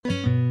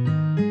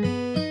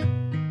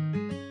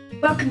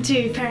Welcome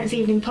to Parents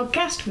Evening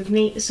Podcast with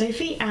me,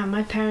 Sophie, and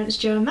my parents,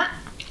 Joe and Matt.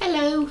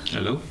 Hello.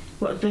 Hello.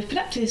 What have we both been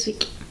up to this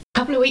week? A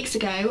couple of weeks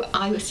ago,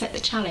 I was set the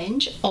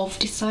challenge of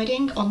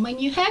deciding on my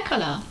new hair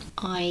colour.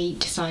 I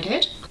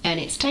decided, and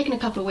it's taken a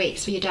couple of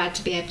weeks for your dad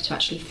to be able to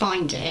actually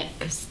find it,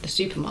 because the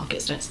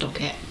supermarkets don't stock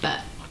it,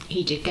 but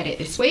he did get it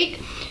this week.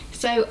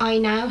 So I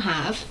now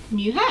have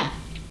new hair.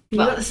 You've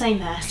got the same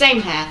hair.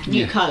 Same hair,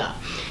 new Yeah. colour.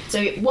 So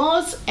it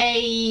was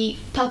a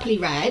purpley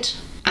red,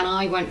 and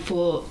I went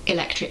for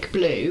electric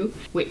blue,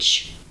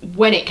 which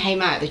when it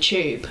came out of the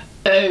tube,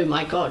 oh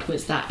my god,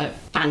 was that a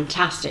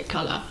fantastic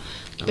colour.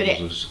 But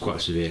That was quite a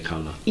severe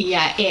colour.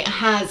 yeah, it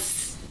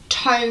has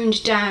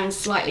toned down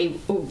slightly.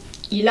 Ooh,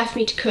 you left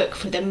me to cook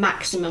for the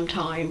maximum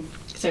time,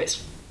 so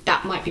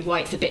that might be why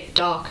it's a bit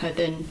darker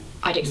than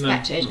I'd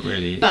expected. not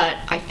really. But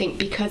I think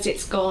because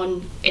it's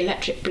gone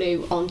electric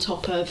blue on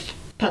top of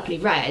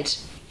purpley red,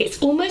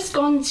 it's almost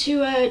gone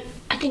to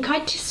I think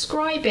I'd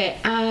describe it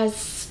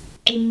as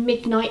a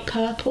midnight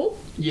purple,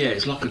 Yeah,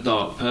 it's like a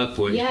dark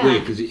purple. It's Yeah.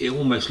 weird because it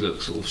almost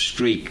looks sort of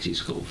streaked.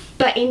 It's sort of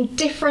but in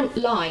different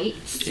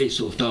lights. it's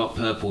sort of dark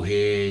purple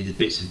here, the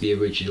bits of the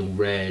original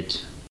red.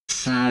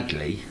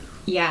 Sadly,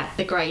 Yeah,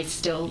 the grey's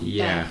still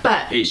Yeah, there,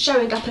 but it's-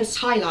 showing up as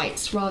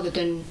highlights rather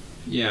than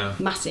yeah.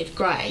 massive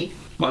grey.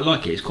 But I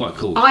like it. It's quite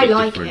cool. It's a I bit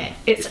like different. it.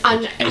 It's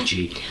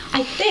edgy.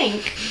 I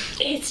think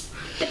it's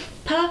the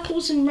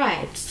purples and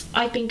reds.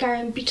 I've been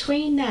going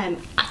between them,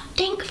 I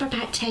think, for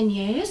about 10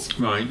 years.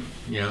 Right.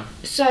 Yeah.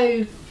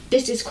 So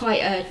this is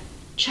quite a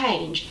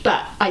change,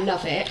 but I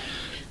love it.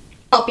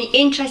 I'll be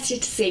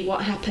interested to see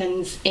what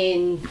happens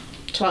in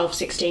 12,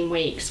 16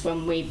 weeks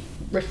when we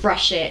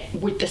refresh it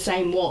with the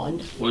same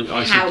one. Well,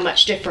 how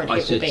much different I it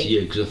will said be. to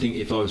you because I think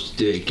if I was to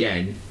do it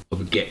again, I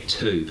would get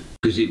two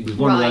because it was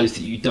one Right. of those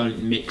that you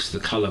don't mix the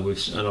colour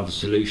with another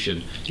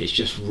solution. It's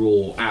just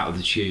raw out of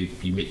the tube.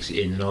 You mix it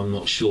in, and I'm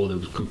not sure there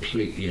was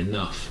completely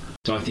enough.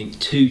 So I think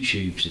 2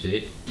 tubes of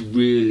it,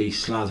 really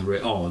slather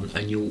it on,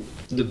 and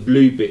the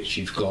blue bits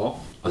you've got.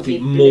 I Will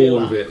think be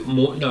more of bluer.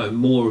 it,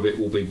 more of it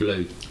will be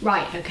blue.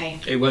 Right, okay.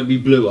 It won't be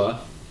bluer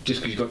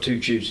just because you've got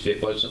 2 tubes of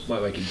it, but it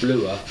won't make it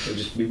bluer. It'll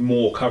just be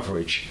more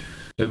coverage.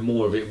 So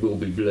more of it will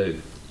be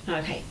blue.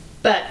 Okay.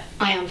 But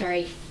I am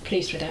very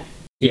pleased with it.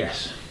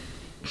 Yes.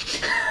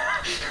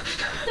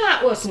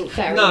 That wasn't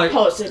very No,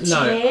 positive.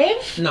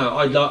 No,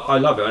 I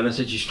love it, and I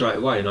said to you straight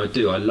away, and I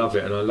do. I love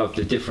it, and I love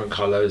the different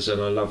colours,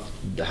 and I love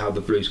how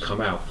the blues come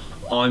out.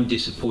 I'm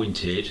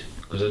disappointed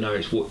because I know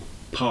it's what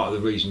part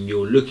of the reason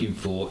you're looking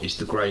for is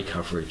the grey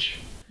coverage.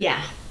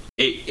 Yeah.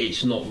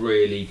 It's not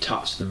really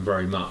touched them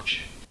very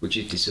much, which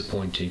is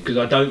disappointing because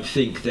I don't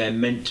think they're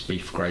meant to be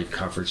for grey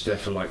coverage. They're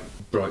for like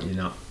brightening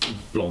up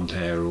blonde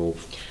hair or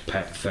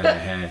fair But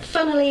hair.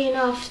 funnily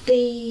enough,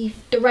 the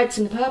reds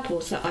and the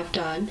purples that I've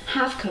done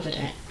have covered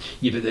it.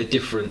 Yeah, but they're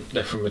different.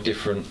 They're from a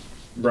different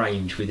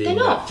range within They're that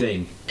not.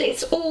 thing.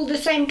 It's all the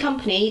same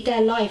company,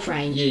 their live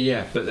range.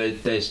 Yeah, but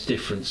there's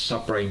different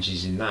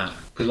sub-ranges in that.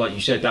 Because like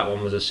you said, that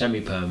one was a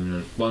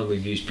semi-permanent. One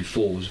we've used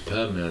before was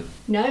permanent.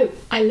 No,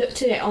 I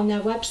looked at it on their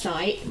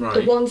website. Right.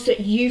 The ones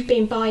that you've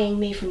been buying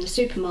me from the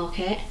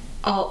supermarket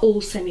are all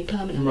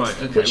semi-permanent. Right,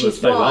 okay. Which well,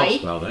 is they why,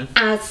 last well then.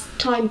 as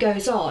time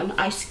goes on,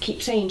 I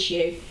keep saying to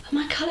you, oh,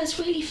 my colour's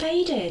really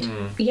faded.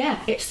 Yeah,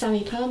 it's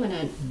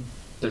semi-permanent.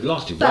 They've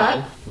lasted But-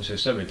 well, so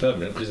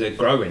semi-permanent, because they're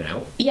growing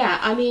out. Yeah,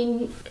 I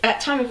mean,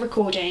 at time of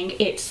recording,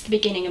 it's the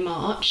beginning of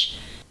March.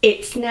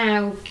 It's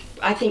now,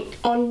 I think,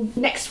 on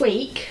next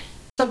week,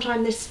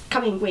 sometime this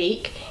coming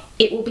week,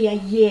 it will be a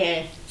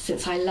year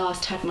since I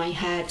last had my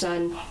hair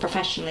done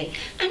professionally,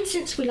 and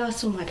since we last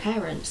saw my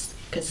parents,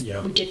 because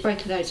Yeah. we did both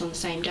of those on the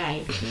same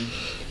day.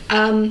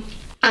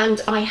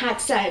 And I had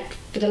said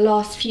for the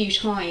last few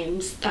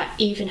times that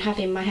even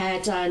having my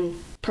hair done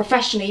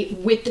professionally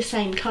with the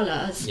same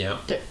colours Yeah.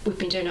 that we've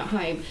been doing at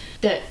home,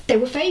 that they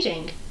were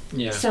fading.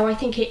 Yeah. So I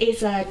think it is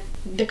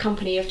the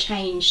company have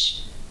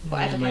changed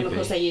whatever Yeah, maybe.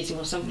 chemicals they're using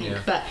or something, Yeah.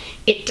 but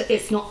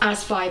it's not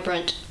as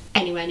vibrant,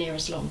 anywhere near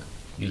as long.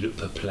 You look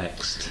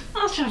perplexed.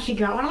 I was trying to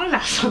figure out when I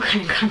last saw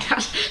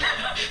Granddad.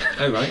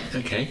 Oh, right,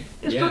 okay.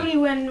 It was yeah. probably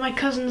when my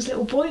cousin's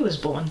little boy was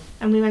born,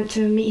 and we went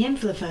to meet him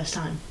for the first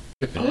time.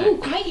 Oh,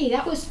 crikey,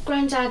 that was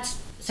Granddad's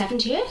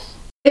 70th?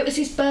 It was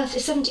his birthday,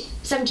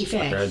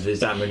 75th.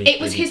 There's that many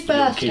It was his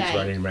little birthday. kids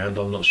running around.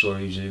 I'm not sure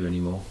who's who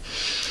anymore.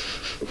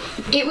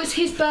 It was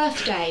his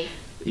birthday.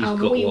 He's and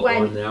got we what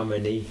went. one? How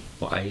many?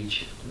 What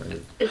age?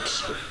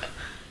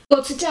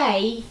 Well,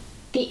 today,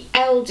 the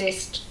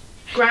eldest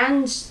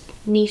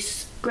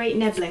grandniece, Great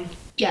nibbling.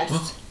 yes,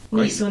 Oh,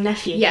 great. Niece or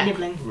nephew, Yeah.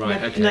 nibbling.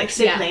 Right, okay. Like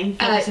sibling,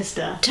 Yeah. brother,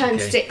 sister, turned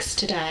Okay. 6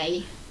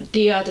 today.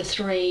 The other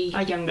 3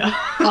 are younger.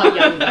 are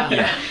younger.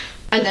 Yeah.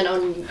 And then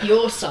on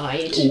your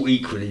side, All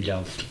equally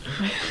loved.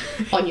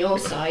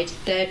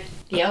 the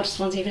eldest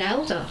one's even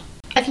elder.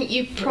 I think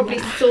you probably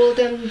saw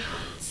them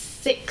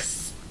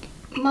 6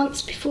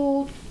 months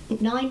before,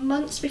 9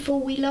 months before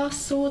we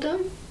last saw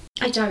them.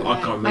 I don't know. I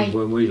can't remember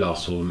when we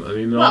last saw them. I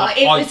mean, Well,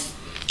 it was.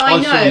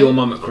 I saw know. your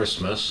mum at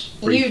Christmas.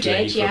 You Briefly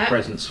did, for yeah. a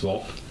present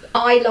swap.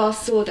 I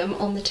last saw them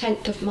on the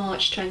 10th of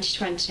March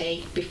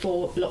 2020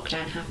 before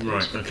lockdown happened.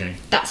 Right, okay.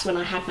 That's when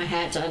I had my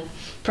hair done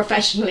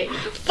professionally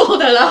for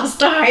the last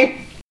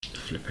time.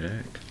 Flipping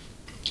heck.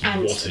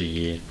 And What a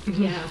year.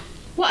 yeah.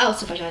 What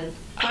else have I done?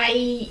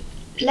 I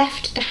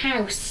left the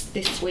house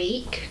this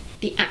week,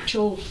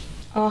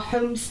 our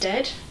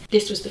homestead.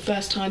 This was the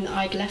first time that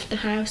I'd left the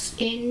house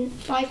in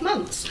 5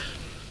 months.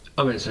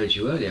 I meant to say to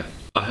you earlier,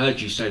 I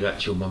heard you say that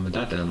to your mum and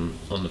dad on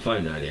the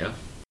phone earlier.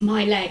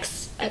 My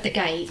legs at the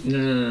gate,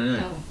 No.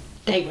 oh,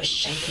 they were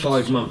shaking.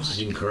 5 so months much.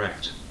 is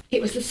incorrect.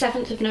 It was the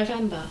 7th of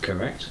November.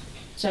 Correct.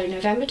 So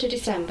November to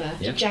December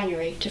Yeah. to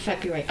January to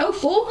February. Oh,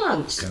 4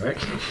 months.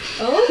 Correct.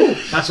 Oh,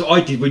 That's what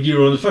I did when you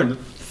were on the phone.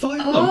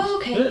 5 Oh, months.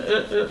 okay.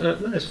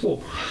 No, it's 4.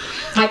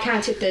 I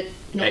counted the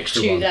not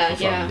Extra 2 one there.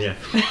 for Yeah. fun,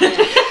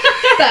 yeah.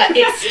 But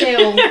it's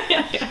still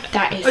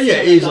that is. Oh yeah,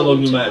 it still is a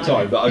long amount of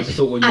time, but I just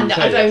thought when you And were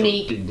I've saying only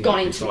that, I didn't gone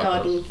think into the it'd be 5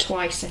 garden months.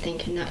 twice, I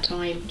think, in that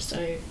time.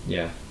 So,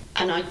 Yeah.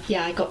 and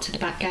I got to the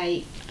back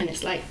gate, and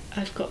it's like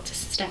I've got to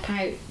step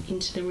out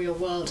into the real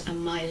world,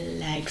 and my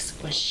legs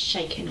were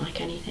shaking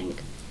like anything.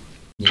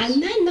 Yes.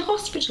 And then the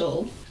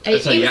hospital. So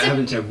it you was a-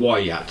 haven't said why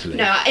you had to leave.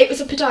 No, it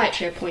was a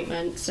podiatry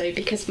appointment. So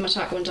because of my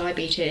type 1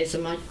 diabetes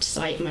and my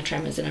sight and my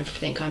tremors and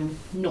everything, I'm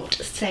not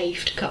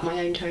safe to cut my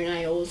own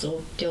toenails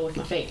or deal with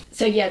my feet.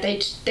 So yeah,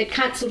 they'd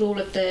cancelled all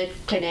of the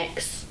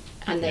clinics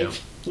and they've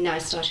now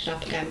started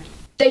up again.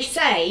 They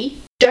say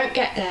don't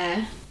get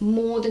there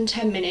more than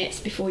 10 minutes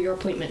before your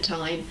appointment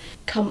time.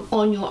 Come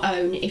on your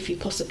own if you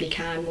possibly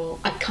can. Well,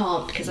 I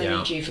can't because I Yeah.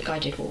 need you for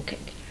guided walking.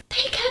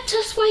 They kept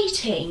us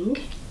waiting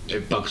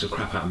It bugs the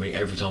crap out of me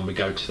every time we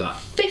go to that.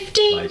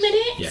 15 Place.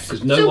 minutes. Yeah,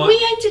 'cause we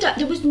ended up,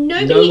 there was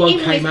nobody No one in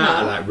came with out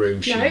her. of that room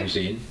she No. was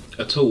in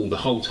at all the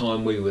whole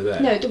time we were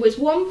there. No, there was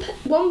one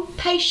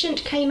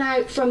patient came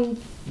out from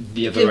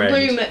The other the end.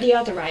 room at the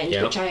other end,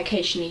 Yeah. which I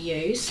occasionally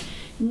use.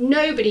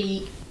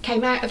 Nobody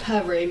came out of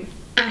her room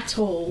at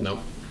all. No.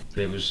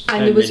 It was 10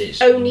 And there was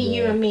minutes only more.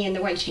 you and me in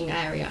the waiting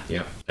area.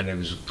 Yeah, and it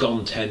was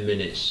gone 10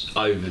 minutes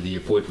over the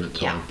appointment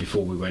time Yeah.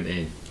 before we went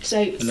in. So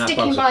And that sticking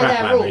bugs the by crap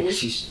their out of me, 'cause rules,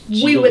 she's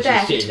we were obviously there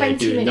for sitting there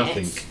 20 doing minutes.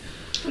 nothing.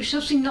 Which is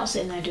obviously not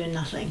sitting there doing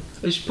nothing.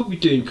 It's probably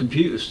doing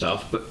computer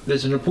stuff, but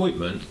there's an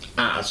appointment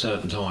at a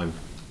certain time,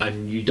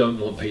 and you don't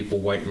want people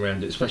waiting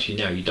around. Especially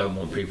now, you don't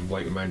want people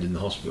waiting around in the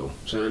hospital.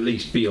 So at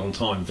least be on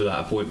time for that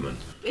appointment.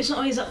 It's not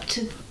always up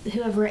to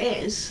whoever it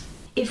is.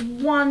 If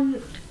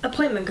one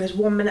appointment goes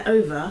 1 minute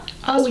over,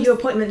 all your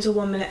appointments are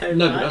 1 minute over.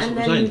 No, but that's and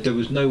what I'm saying. There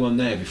was no one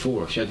there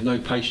before us. She had no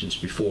patients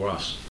before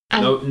us.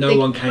 And No they-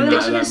 one came Well, there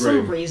out must of have that been some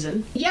room.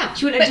 reason. Yeah,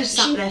 She wouldn't have just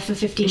sat there for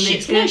 15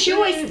 minutes. No, going, she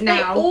always now.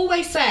 they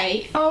always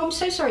say, "Oh, I'm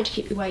so sorry to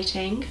keep you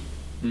waiting,"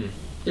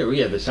 Yeah, well,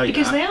 yeah, they say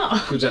Because that, they are.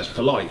 because that's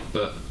polite.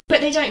 But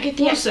but they don't give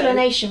the Also-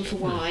 explanation for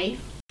why.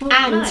 Well,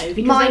 And no,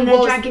 because mine then they're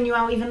was- dragging you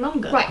out even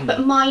longer. Right,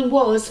 but mine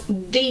was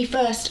the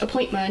first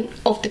appointment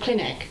of the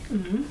clinic.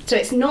 Mm-hmm. So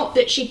it's not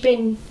that she'd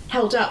been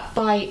held up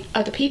by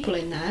other people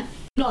in there.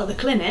 Not at the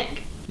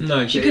clinic.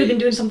 no, She could have been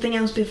doing something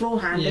else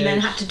beforehand and then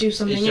it's- had to do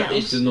something else.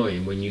 It's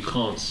annoying when you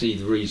can't see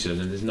the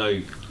reason and there's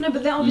no No,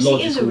 but there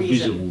obviously is a logical,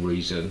 reason. visible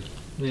reason.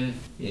 Yeah,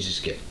 you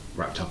just get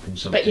wrapped up in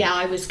something. But yeah,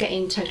 I was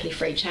getting totally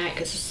freaked out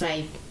because, I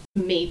say,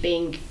 me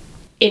being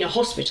in a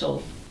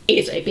hospital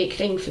is a big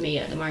thing for me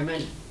at the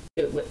moment.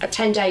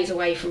 10 days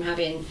away from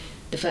having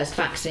the first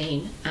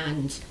vaccine,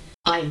 and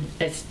I'm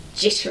as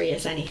jittery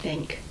as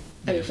anything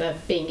over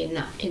being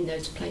in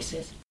those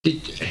places.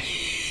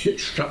 It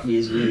struck me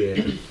as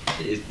weird.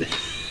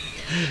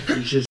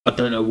 It's just, I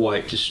don't know why,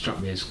 it just struck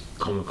me as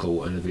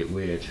comical and a bit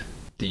weird.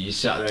 That you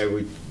sat there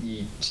with,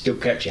 you still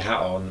kept your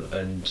hat on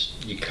and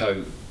your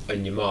coat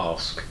and your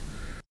mask,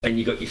 and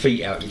you got your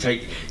feet out. You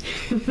take,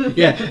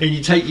 yeah, and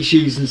you take your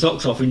shoes and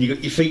socks off, and you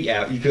got your feet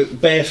out. You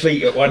got bare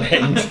feet at one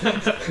end,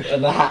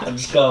 and the hat and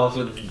scarf,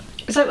 and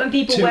It's like when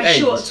people Two wear ends.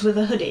 shorts with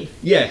a hoodie.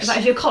 yes, It's like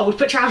if you're cold,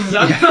 put trousers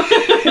on.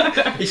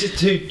 it's just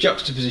two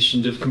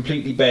juxtapositions of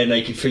completely bare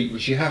naked feet,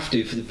 which you have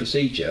to for the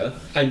procedure,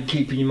 and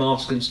keeping your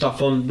mask and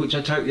stuff on, which I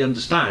totally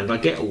understand. I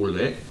get all of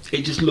it.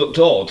 It just looked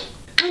odd.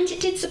 And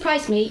it did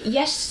surprise me.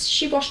 Yes,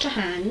 she washed her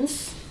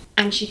hands,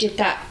 and she did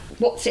that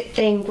what's it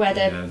thing where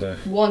the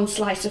one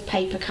slice of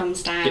paper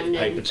comes down Get the and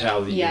paper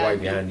towel that you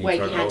wave your hand in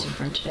front of. in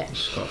front of it.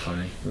 It's quite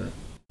funny. But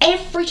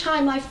Every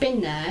time I've been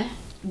there,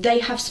 they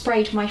have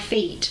sprayed my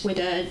feet with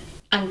an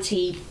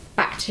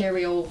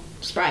antibacterial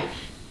spray.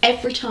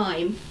 Every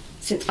time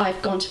since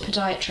I've gone to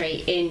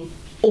podiatry in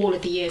all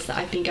of the years that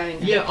I've been going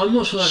there. yeah, I'm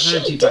not sure that's She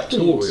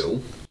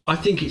antibacterial. I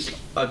think it's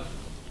a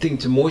thing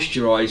to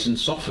moisturise and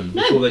soften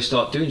No. before they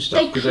start doing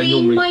stuff. They Because clean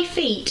normally, my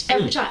feet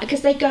every time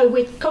because they go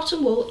with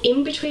cotton wool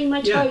in between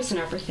my Yeah. toes and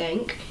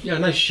everything. yeah,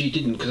 no, she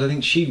didn't, because I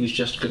think she was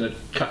just going to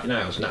cut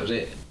nails and that was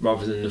it,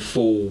 rather than the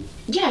full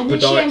Yeah, and then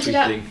she podiatry ended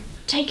up thing.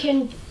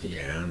 taking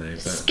Yeah, I know, but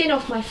skin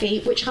off my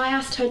feet, which I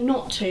asked her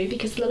not to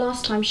because the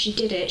last time she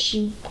did it,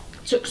 she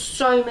took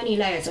so many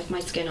layers of my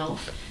skin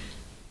off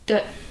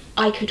that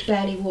I could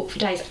barely walk for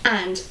days.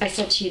 And I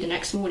said to you the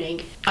next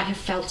morning, I have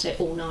felt it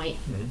all night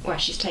where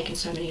she's taken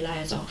so many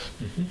layers off.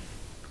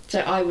 So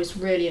I was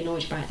really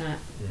annoyed about that.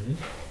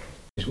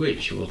 It's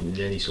weird. She wasn't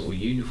in any sort of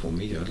uniform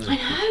either. I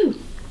know.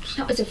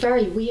 That was a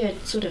very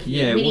weird sort of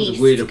Yeah, it mini was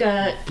a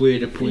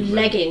weird appointment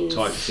leggings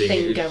type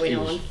thing. going it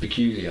on. was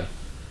peculiar.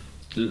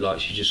 It looked like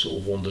she just sort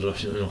of wandered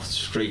off the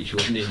street. She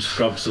wasn't in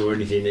scrubs or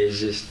anything. It was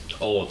just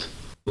odd.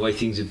 The way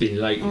things have been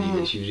lately,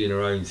 that she was in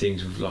her own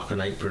things with like an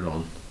apron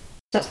on.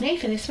 That's me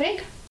for this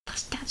week.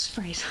 That's Dad's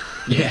phrase.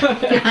 Yeah.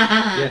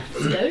 Yeah.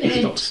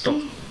 Slowly.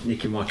 Stop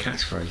nicking my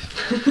catchphrase.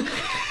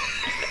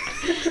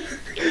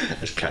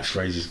 As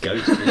catchphrases go,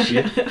 this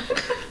year.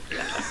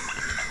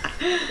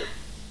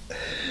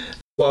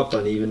 Well, I've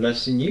done even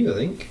less than you, I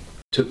think.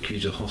 Took you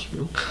to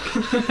hospital.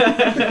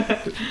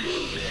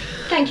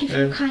 Thank you for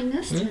your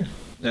kindness.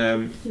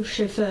 Yeah. Your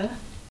chauffeur.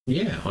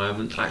 Yeah, I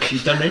haven't actually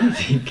done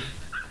anything.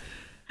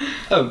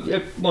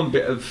 One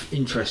bit of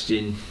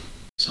interesting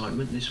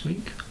excitement this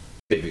week.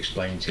 Bit of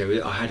explaining to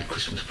you. I had a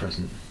Christmas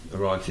present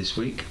arrive this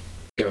week.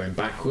 Going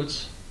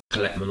backwards,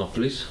 collect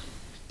Monopolies,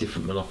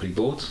 different Monopoly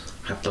boards.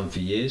 Have done for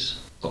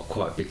years. Got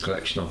quite a big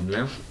collection of them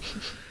now.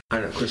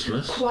 And at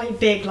Christmas, Quite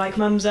big, like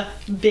Mum's a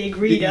big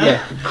reader.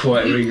 yeah,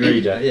 quite a big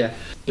reader. Yeah,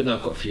 but no,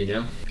 I've got a few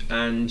now.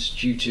 And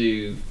due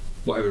to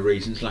whatever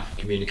reasons, lack of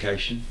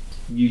communication,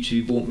 you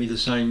two bought me the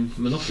same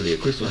Monopoly at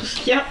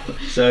Christmas. Yep.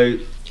 So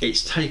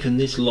it's taken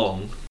this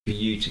long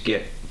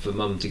for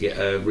Mum to get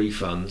a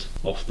refund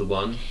off the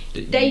one.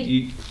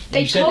 You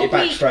sent told it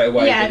back me- straight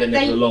away, yeah, but then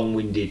there was a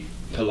long-winded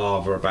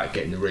palaver about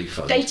getting the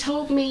refund. They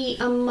told me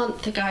a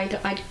month ago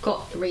that I'd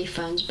got the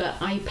refund, but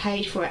I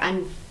paid for it,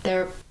 and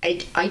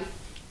I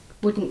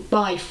wouldn't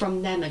buy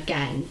from them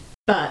again.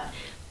 But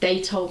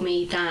they told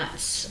me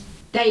that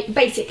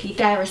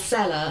they're a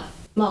seller,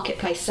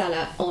 marketplace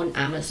seller on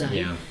Amazon.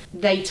 Yeah.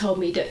 They told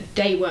me that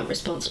they weren't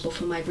responsible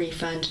for my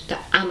refund,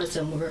 that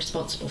Amazon were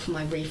responsible for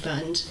my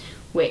refund,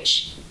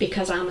 which,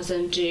 because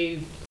Amazon do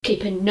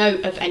keep a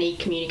note of any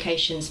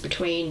communications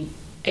between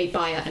a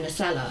buyer and a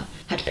seller,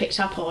 had picked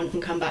up on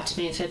and come back to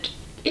me and said,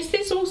 is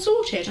this all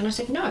sorted? And I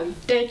said, no,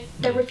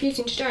 they're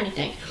refusing to do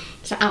anything.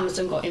 So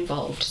Amazon got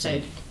involved.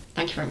 So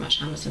thank you very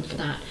much, Amazon, for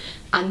that.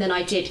 And then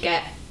I did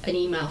get an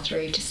email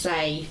through to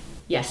say,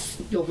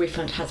 yes, your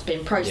refund has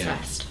been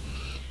processed.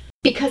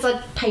 Because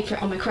I'd paid for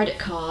it on my credit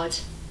card,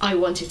 I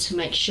wanted to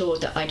make sure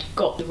that I'd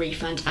got the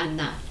refund and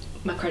that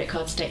my credit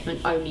card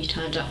statement only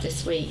turned up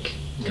this week,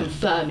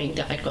 confirming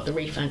that I'd got the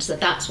refund. So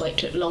that's why it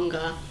took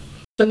longer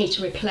for me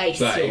to replace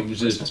But your it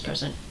was Christmas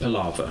present.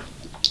 Palaver.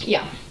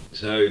 Yeah.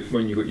 So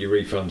when you got your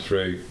refund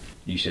through,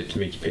 you said to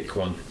me to pick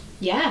one.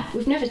 Yeah,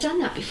 we've never done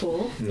that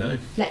before. No.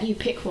 Let you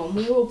pick one.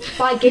 We all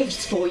buy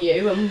gifts for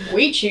you and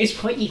we choose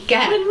what you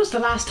get. When was the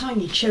last time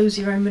you chose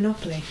your own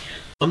Monopoly?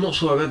 I'm not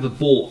sure I've ever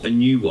bought a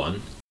new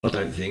one. I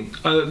don't think.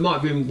 It might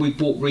have been we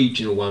bought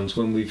regional ones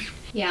when we've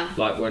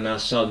like when our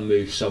son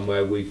moved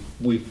somewhere.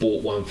 We've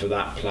bought one for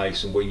that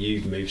place, and when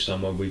you've moved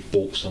somewhere, we've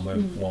bought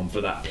one for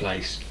that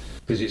place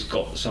because it's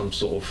got some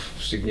sort of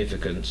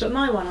significance. But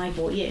my one I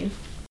bought you,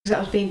 because that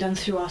was being done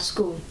through our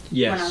school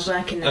Yes. when I was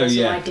working there,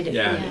 so I did it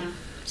for you.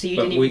 So you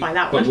didn't even buy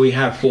that one. But we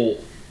have bought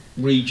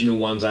regional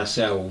ones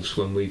ourselves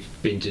when we've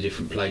been to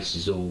different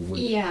places or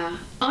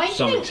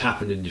something's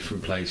happened in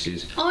different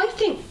places. I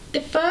think the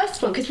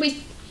first one, because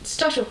we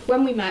started off,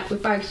 when we met, we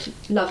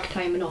both loved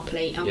playing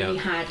Monopoly, and we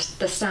had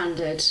the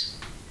standard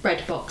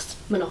red box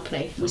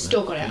Monopoly. We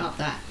still got it up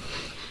there.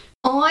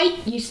 I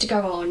used to go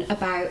on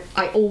about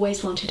I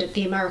always wanted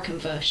the American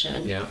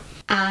version. Yeah.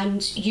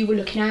 And you were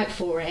looking out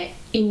for it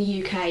in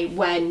the UK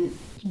when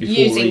Before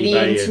using the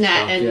eBay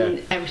internet and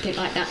stuff, everything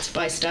like that to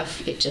buy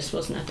stuff, it just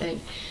wasn't a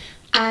thing.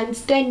 And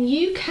then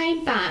you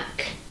came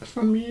back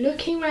from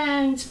looking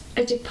around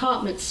a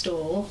department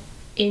store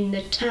in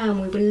the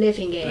town we were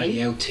living in.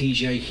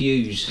 TJ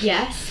Hughes.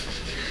 Yes.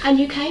 And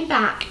you came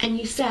back and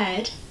you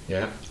said,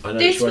 Yeah, I know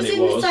this which was one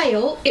in it the was.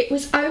 sale, it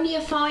was only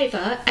a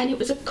 £5 and it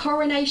was a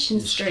Coronation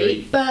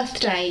Street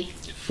birthday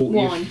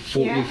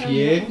 40th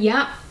year.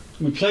 Yeah.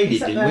 We played it,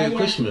 It's up didn't we, there, at yeah.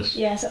 Christmas?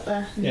 Yeah, it's up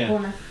there in the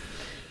corner.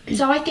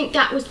 So I think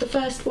that was the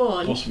first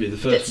one. Possibly the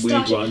first that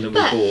weird started- one that we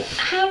but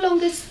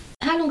bought.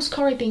 How long's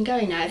Corrie been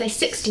going now? Are they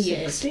 60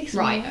 years? 60,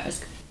 Right.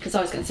 something. Because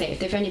I was going to say, if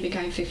they've only been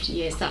going 50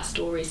 years, that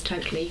story is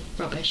totally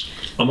rubbish.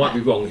 I might be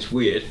wrong, it's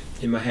weird.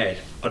 In my head,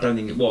 I don't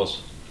think it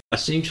was. I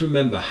seem to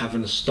remember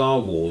having a Star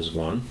Wars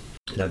one.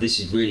 Now, this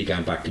is really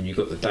going back, and you've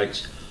got the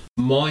dates.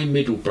 My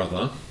middle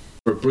brother,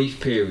 for a brief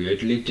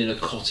period, lived in a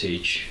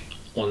cottage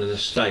on an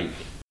estate.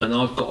 And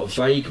I've got a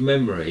vague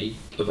memory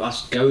of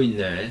us going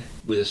there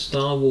with a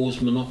Star Wars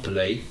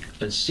Monopoly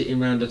and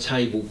sitting around a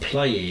table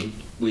playing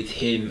with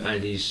him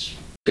and his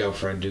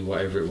girlfriend, or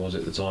whatever it was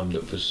at the time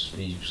that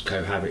he was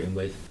cohabiting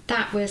with.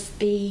 That was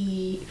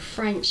the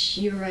French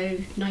Euro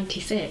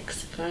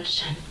 96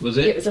 version. Was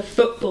it? It was a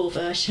football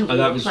version we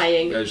were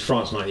playing. It was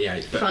France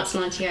 98. But, France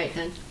 98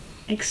 then.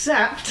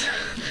 Except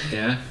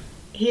yeah,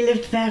 he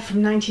lived there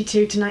from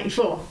 92 to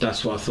 94.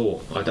 that's what I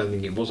thought. I don't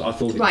think it was. I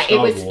thought it was Right, Star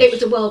it was Wars. it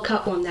was a World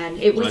Cup one then.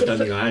 It was I don't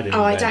think I had any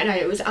I then. don't know.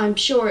 It was. I'm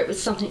sure it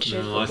was something to do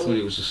with No, I football.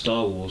 thought it was a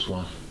Star Wars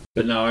one.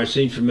 But no, I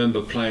seem to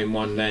remember playing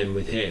one then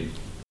with him.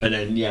 And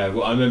then,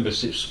 I remember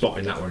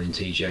spotting that one in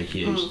TJ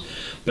Hughes.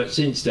 But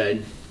since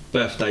then,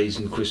 birthdays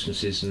and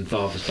Christmases and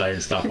Father's Day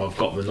and stuff, I've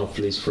got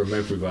Monopolies from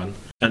everyone.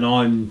 And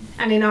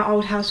And in our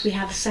old house, we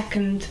had a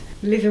second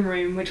living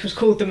room, which was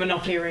called the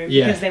Monopoly room,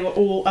 Yeah. because they were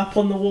all up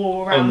on the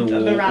wall On around the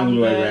wall, around all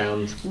the way the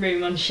around.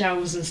 room on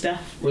shelves and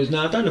stuff. Whereas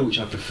now, I don't know which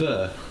I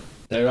prefer.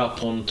 They're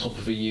up on top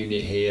of a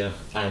unit here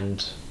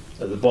and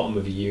at the bottom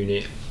of a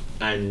unit,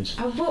 and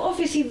Well,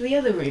 obviously the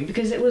other room,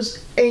 because it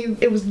was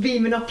the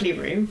Monopoly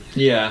room.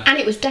 yeah. And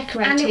it was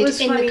decorated And it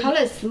was in funny. the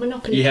colours, the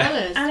Monopoly Yeah.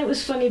 colours. And it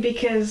was funny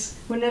because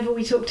whenever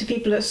we talked to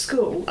people at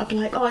school, I'd be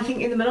like, "Oh, I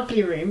think in the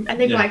Monopoly room," and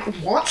they'd be Yeah. like,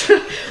 "What?"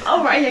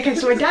 "Oh, right, yeah, okay,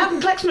 so my dad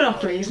collects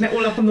Monopolies, and they're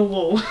all up on the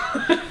wall."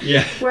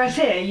 Yeah. Whereas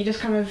here, you just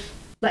kind of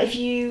like if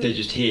you They're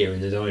just here in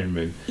the dining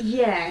room.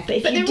 yeah, but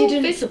if But you they're all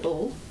didn't,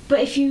 visible.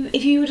 but if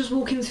you were just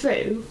walking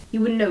through,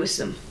 you wouldn't notice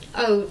them.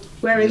 Oh,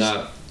 Whereas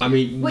No, I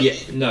mean, Wait, yeah,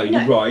 no, no.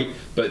 you're right,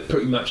 but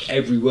pretty much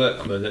every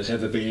workman that's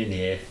ever been in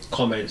here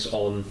comments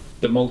on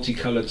the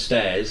multicoloured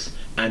stairs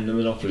and the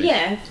Monopoly.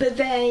 yeah, but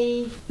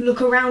they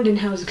look around in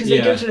houses because they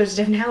Yeah. go to loads of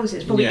different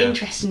houses. Probably Yeah.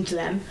 interesting to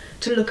them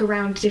to look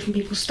around different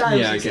people's styles.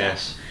 Yeah, I and stuff.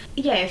 guess.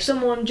 Yeah, if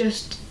someone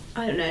just,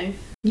 I don't know,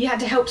 you had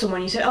to help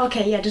someone, you said, "Oh,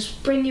 okay, yeah,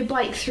 just bring your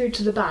bike through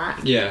to the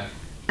back Yeah.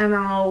 and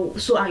I'll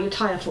sort out your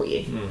tyre for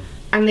you." Mm.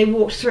 And they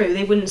walked through,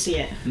 they wouldn't see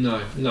it.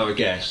 No, I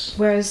guess.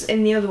 Whereas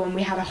in the other one,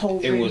 we had a whole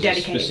It room was a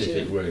dedicated to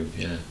specific it. room,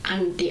 yeah.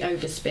 and the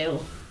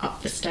overspill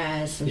up the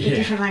stairs. And In Yeah.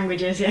 different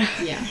languages, yeah.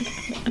 yeah.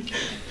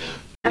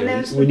 And Yeah, there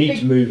was we the need big,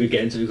 to move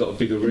again, so we've got a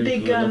bigger room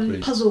big for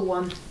Monopolies. puzzle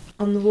one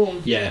on the wall.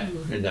 Yeah,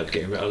 end up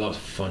getting rid. I'd like to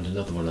find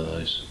another one of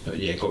those, but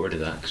yeah, got rid of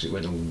that because it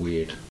went all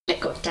weird. It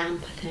got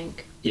damp, I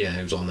think. Yeah,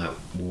 it was on that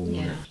wall.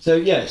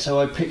 wasn't Yeah. it? So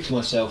I picked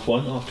myself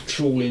one after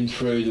trawling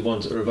through the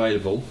ones that are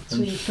available, So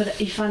you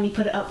finally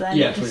put it up there,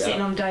 Yeah, not put just it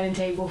sitting up. on the dining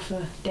table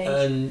for days.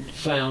 and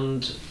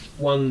found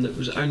one that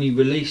was only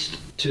released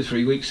 2 or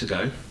 3 weeks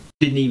ago.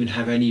 Didn't even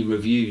have any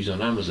reviews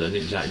on Amazon. It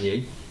was that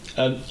new.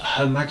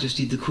 Her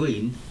Majesty the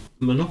Queen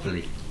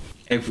Monopoly.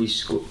 Every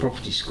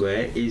property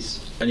square is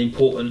an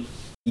important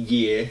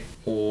year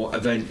or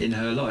event in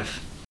her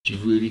life, which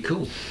is really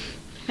cool.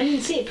 I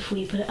didn't see it before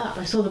you put it up.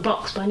 I saw the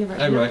box, but I never.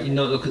 Oh right, you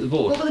not look at the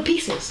board. What were the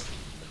pieces?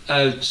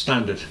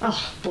 Standard.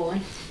 Oh,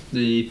 boring.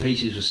 The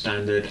pieces were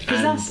standard, Because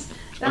and that's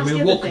I the mean,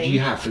 other what thing. could you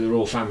have for the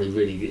royal family?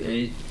 Really,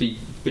 it'd be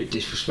a bit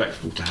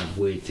disrespectful to have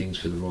weird things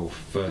for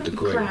the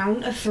Queen.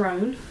 Crown, a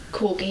throne,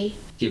 Corgi.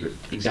 Yeah, but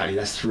exactly,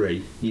 that's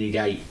 3. You need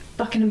 8.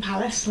 Buckingham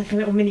Palace, like a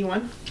little mini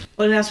one.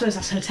 Well, I suppose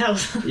that's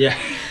hotels. Yeah,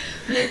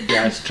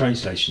 yeah, it's train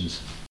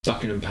stations.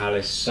 Buckingham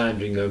Palace,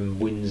 Sandringham,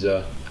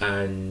 Windsor,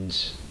 and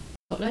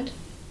Scotland.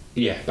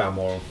 yeah,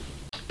 Balmoral.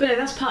 But no,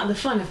 that's part of the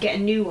fun of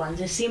getting new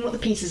ones, is seeing what the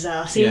pieces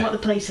are, seeing Yeah. what the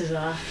places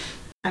are,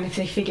 and if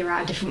they figure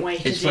out a different way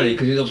to It's do funny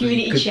because it's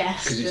community obviously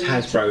chest. because it's and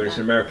Hasbro stuff and like it's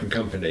an that. American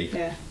company.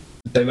 Yeah.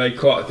 They made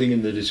quite a thing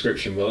in the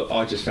description. Well,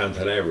 I just found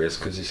hilarious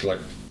because it's like,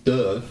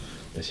 duh.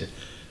 They said,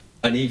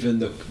 and even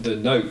the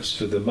notes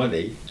for the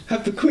money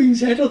have the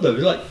Queen's head on them.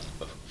 It's like,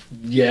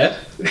 yeah,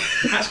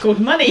 That's called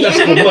money. that's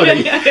for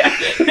money.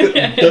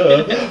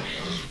 Duh.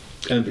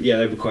 But yeah,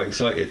 they were quite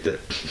excited that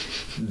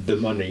the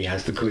money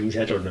has the Queen's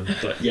head on them.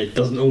 But yeah,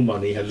 doesn't all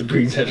money have the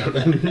Queen's head on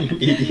them?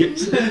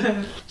 Idiots.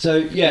 So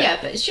yeah, Yeah,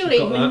 but surely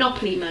got that.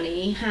 Monopoly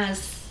money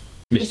has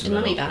Mr.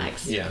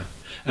 Moneybags. Yeah.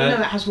 No,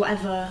 that has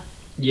whatever.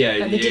 Yeah,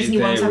 Like the it Disney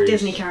ones have varies.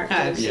 Disney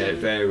characters. Yeah, it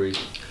varies.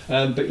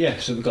 But yeah,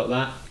 so we've got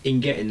that. In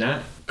getting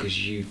that,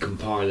 because you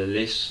compile a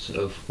list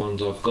of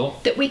ones I've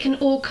got. That we can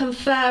all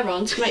confer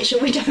on to make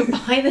sure we don't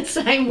buy the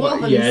same Well,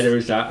 ones. yeah, there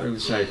is that. It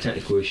was a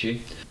technical issue.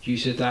 You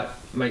said that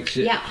makes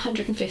it Yeah,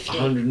 150.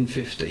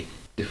 150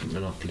 different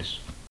monopolies,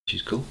 which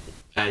is cool.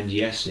 And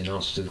yes, in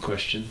answer to the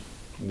question,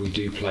 we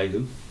do play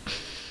them.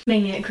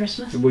 Mainly at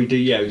Christmas. We do,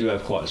 yeah, we do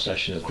have quite a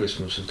session at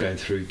Christmas of going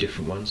through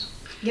different ones.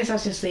 I guess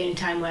that's just the only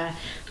time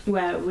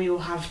where we all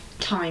have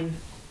time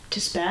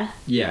to spare.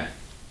 Yeah,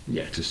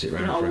 to sit We're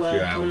around not for at a few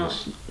work, we're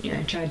hours.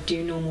 not, try to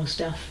do normal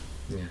stuff.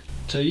 Yeah.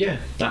 So yeah,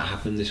 that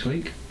happened this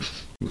week,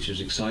 which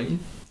was exciting.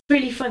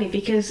 Really funny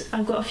because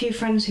I've got a few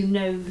friends who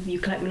know you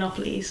collect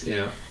Monopolies,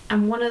 Yeah.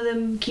 and one of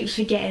them keeps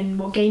forgetting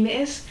what game it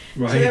is.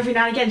 Right. So every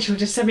now and again she'll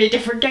just send me a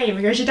different game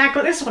and goes, "Your dad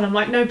got this one?" I'm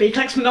like, "No, but he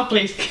collects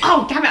Monopolies."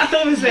 "Oh, damn it, I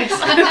thought it was this."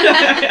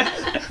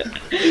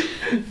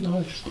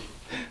 Nice.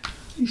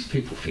 These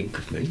people think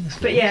of me. That's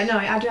But nice. yeah, no,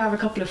 I do have a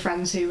couple of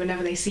friends who,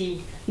 whenever they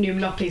see new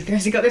Monopolies, go,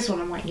 "Has he got this one?"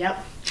 I'm like, "Yep."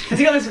 "Has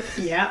he got this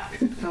one?" "Yeah."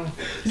 "Oh.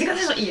 Has he got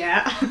this one?"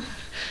 "Yeah."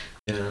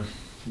 Yeah.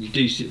 You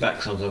do sit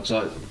back sometimes.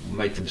 I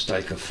made the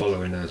mistake of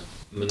following a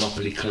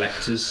Monopoly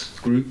collectors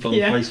group on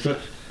Yeah. Facebook.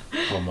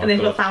 Oh my And they've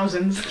god. got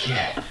thousands.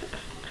 Yeah.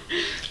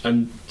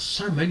 And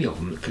so many of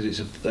them, because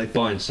they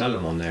buy and sell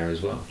them on there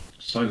as well.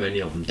 So many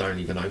of them don't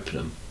even open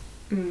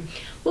them.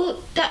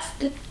 Well, that's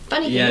the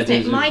funny thing, Yeah, isn't it?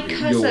 there's My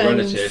your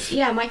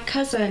relative.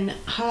 cousin,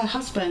 her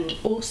husband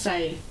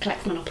also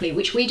collects Monopoly,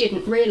 which we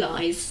didn't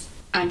realise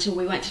until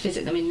we went to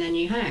visit them in their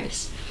new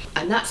house.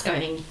 And that's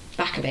going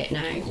back a bit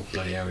now. Oh,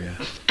 bloody hell, yeah.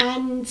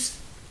 And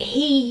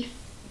he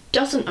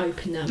doesn't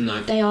open them.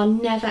 No. They are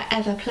never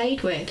ever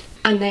played with.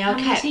 And they are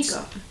How many's kept. he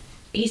got?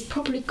 he's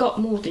probably got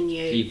more than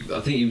you. I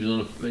think he was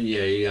on.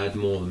 He had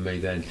more than me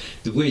then.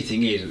 The weird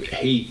thing is,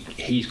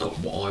 he's got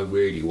what I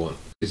really want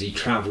because he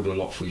travelled a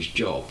lot for his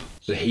job.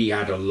 So he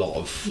had a lot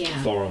of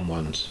foreign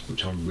ones,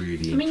 which I'm really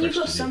interested in. I mean, you've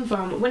got some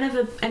foreign.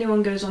 Whenever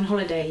anyone goes on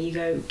holiday, you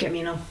go get me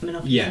an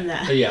Monopoly from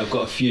there. Yeah, I've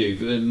got a few,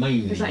 but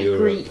mainly It's like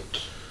Europe. Greek.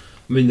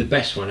 I mean, the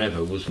best one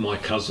ever was my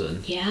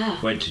cousin. Yeah.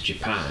 Went to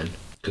Japan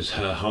because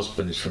her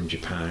husband is from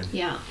Japan.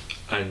 Yeah.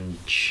 And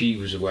she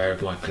was aware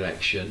of my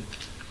collection,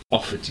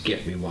 offered to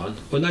get me one.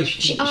 Well, no,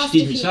 she asked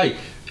didn't if you- say.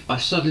 I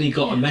suddenly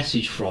got a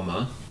message from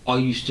her. Are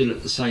you still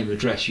at the same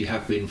address you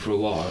have been for a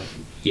while?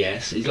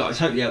 Yes. It's like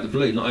totally out of the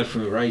blue, not heard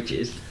from her for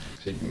ages.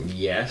 I said,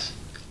 yes.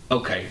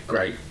 Okay,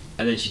 great.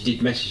 And then she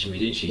did message me,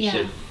 didn't she? She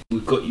said,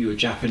 we've got you a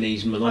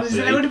Japanese Monopoly.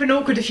 It would have been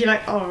awkward if you're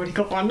like, oh, I already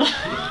got one.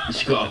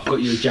 I've got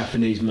you a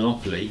Japanese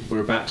Monopoly. We're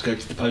about to go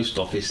to the post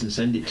office and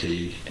send it to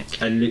you.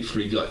 And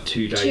literally, like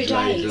 2 days,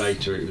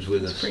 later, it was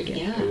with us. pretty good.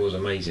 Yeah. It was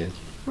amazing.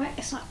 Wait,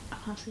 it's not. I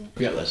can't see it.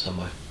 We got that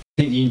somewhere.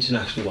 I think the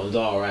international ones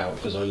are out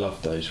because I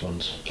love those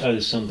ones. Oh,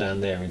 there's some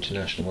down there,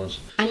 international ones.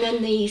 And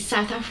then the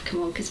South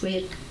African one, because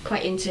we're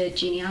quite into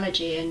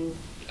genealogy and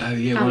Oh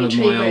yeah, Family one of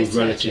tree my old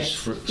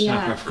researchers. relatives, Yeah.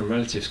 South African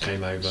relatives,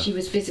 came over. she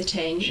was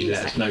visiting. She and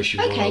let was us know she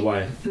was on her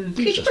way. Could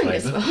you bring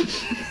this one?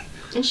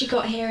 And she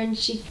got here and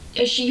she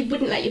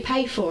wouldn't let you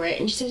pay for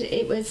it, and she said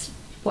it was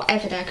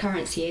whatever their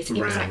currency is. It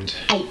Rand. was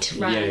like 8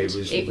 rand. Yeah,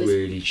 it was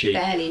really cheap.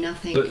 Barely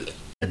nothing. But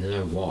I don't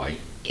know why.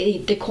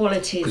 The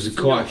quality is Because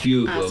quite a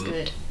few as of them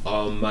good.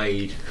 are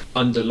made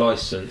under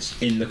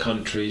license in the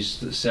countries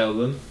that sell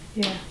them.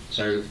 Yeah.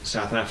 So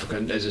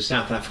there's a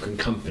South African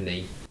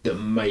company that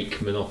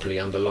make Monopoly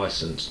under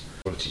license.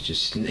 Quality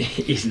just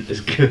isn't as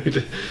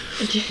good.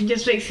 It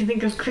just makes me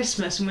think of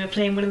Christmas when we were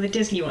playing one of the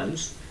Disney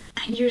ones.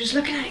 And you were just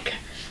looking at it.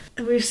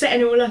 And we were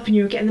setting it all up and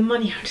you were getting the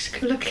money out. Just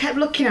kept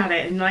looking at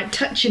it and like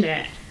touching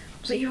it.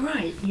 I was like, you're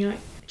right. And you're like,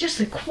 just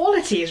the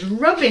quality is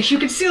rubbish. You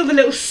can see all the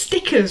little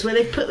stickers where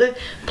they put the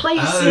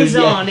places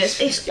on.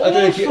 It's awful. I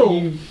don't know if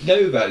you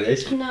know about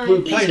this. No. We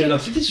were playing it and I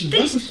said, this is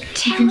This rubbish. is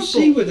You can terrible.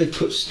 see where they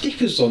put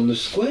stickers on the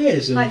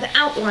squares and Like the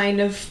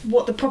outline of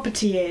what the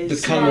property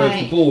is. the colour of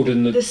the board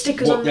and The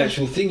stickers what on the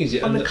actual thing is.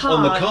 on And the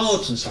on the cards.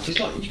 cards and stuff. It's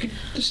like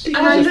the stickers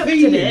And I are looked at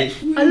feeling it.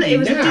 It's really It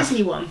was a naff.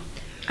 Disney one.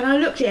 And I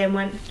looked at it and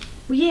went,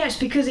 well, yeah, it's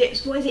because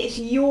it's it's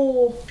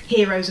your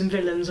heroes and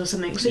villains or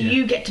something. So Yeah.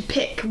 you get to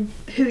pick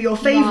who your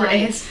favourite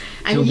Right. is,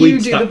 and So you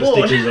we'd do the stuck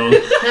board. stickers on.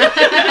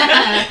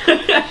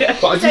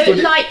 But I just So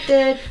thought like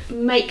the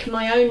make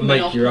my own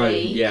make your own,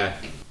 Monopoly. yeah.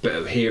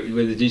 But here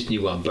with the Disney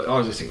one, but I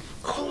was just thinking,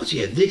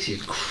 quality of this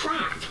is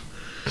crap.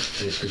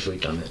 And it's because we've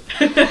done it.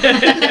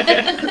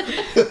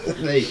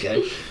 There you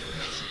go.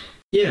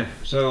 Yeah,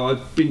 so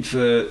I've been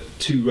for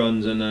 2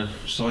 runs and a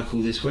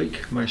cycle this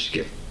week. Managed to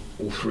get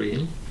all 3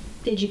 in.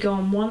 Did you go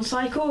on one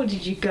cycle, or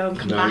did you go and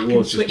come No, back it and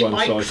was switch just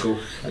one bikes? cycle.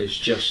 It was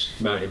just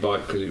mountain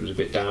bike because it was a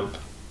bit damp.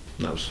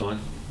 And that was fine.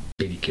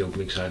 Really killed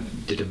me because I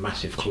did a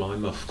massive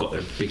climb. I've got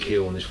a big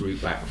hill on this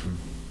route back from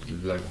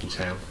the local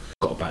town.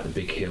 Got about the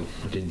big hill.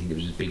 I didn't think it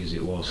was as big as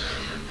it was.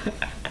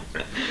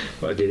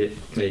 But I did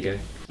it. There you go.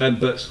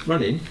 But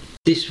running,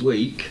 this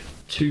week,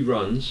 2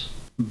 runs,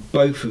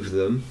 both of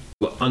them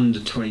were under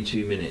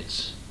 22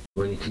 minutes.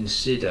 When you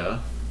consider,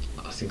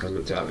 I think I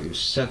looked it up, it was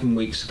 7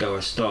 weeks ago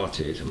I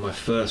started, and my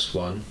first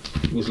one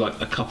was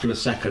like a couple of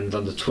seconds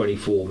under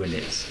 24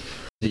 minutes.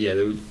 So yeah,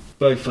 they were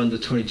both under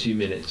 22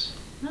 minutes.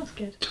 That's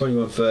good.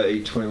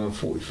 21:30,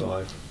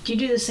 21:45. Do you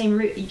do the same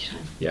route each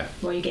time? Yeah.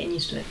 While you're getting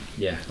used to it?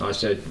 Yeah, I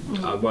said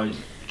I won't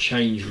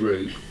change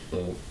route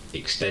or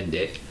extend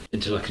it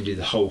until I can do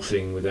the whole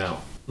thing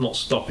without not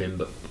stopping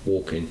but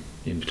walking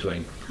in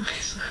between.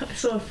 I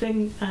saw a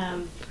thing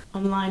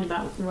online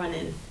about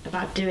running,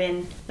 about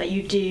doing, like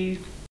you do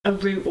a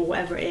route or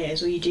whatever it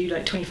is, or you do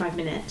like 25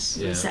 minutes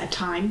and set a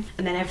time,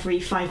 and then every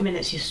 5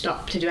 minutes you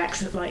stop to do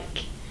like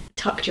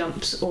tuck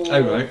jumps or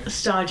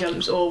star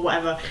jumps or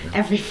whatever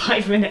every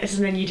 5 minutes,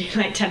 and then you do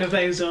like 10 of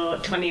those or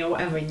 20 or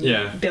whatever, and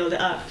you build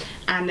it up,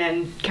 and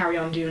then carry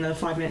on doing another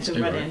 5 minutes of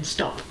running,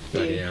 stop.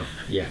 Yeah,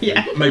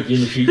 maybe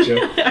in the future.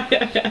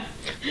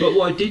 But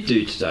what I did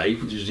do today,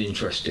 which was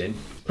interesting,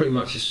 pretty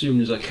much as soon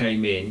as I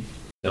came in,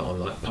 I'm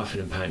like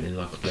puffing and panting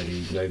like a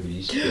bloody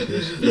nobody's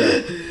business.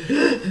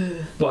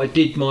 Yeah. But I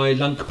did my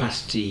lung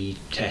capacity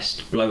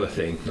test blower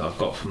thing that I've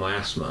got for my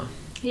asthma.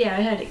 Yeah,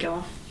 I heard it go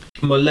off.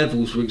 My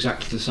levels were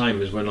exactly the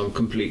same as when I'm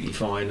completely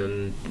fine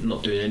and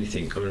not doing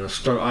anything. I mean,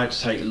 I had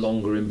to take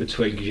longer in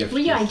between because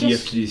you have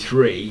to do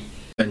 3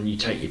 and you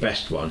take your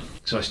best one.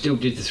 So I still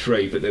did the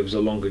 3, but there was a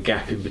longer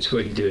gap in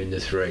between doing the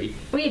 3.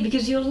 Well, yeah,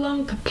 because your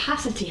lung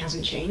capacity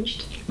hasn't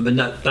changed. But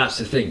that's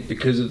the thing,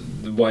 because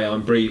of the way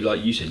I'm breathing,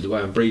 like you said, the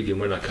way I'm breathing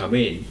when I come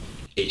in,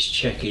 it's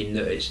checking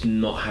that it's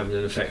not having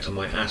an effect on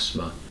my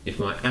asthma. If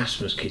my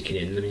asthma's kicking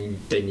in,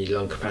 then your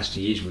lung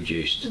capacity is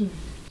reduced.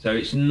 So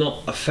it's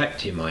not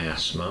affecting my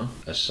asthma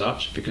as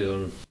such,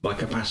 because my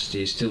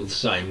capacity is still the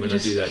same when I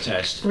do that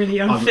test. Really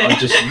unfit.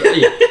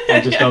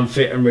 I'm just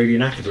unfit and really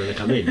knackered when I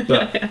come in.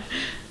 But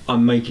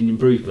I'm making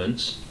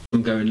improvements.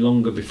 I'm going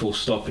longer before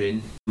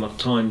stopping. My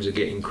times are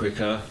getting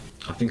quicker.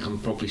 I think I'm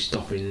probably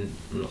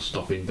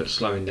but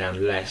slowing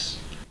down less.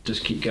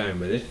 Just keep going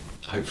with it.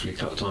 Hopefully a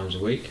couple of times a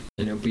week,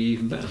 and it'll be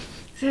even better.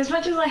 So as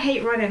much as I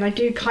hate running, I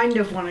do kind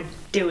of want to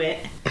do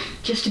it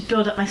just to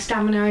build up my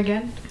stamina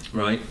again.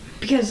 Right.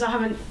 Because I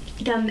haven't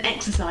done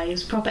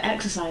proper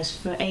exercise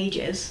for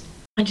ages.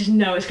 I just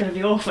know it's going to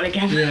be awful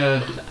again.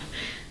 Yeah.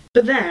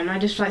 But then I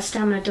just feel like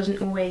stamina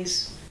doesn't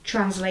always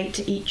translate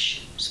to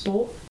each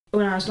sport.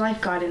 When I was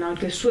lifeguarding, I would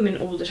go swimming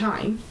all the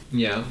time.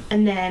 Yeah.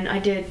 And then I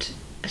did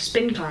a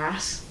spin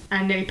class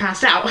and nearly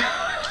passed out.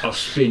 Oh,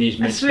 spin is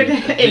meant to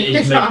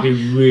Spin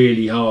be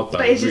really hard though.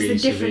 But it's just really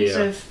the difference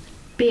severe. of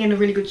being a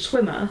really good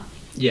swimmer.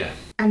 Yeah.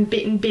 And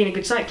being a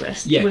good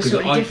cyclist. Yeah, was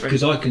sort of different.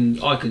 Because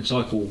I can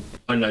cycle.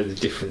 I know the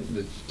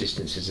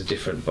distances are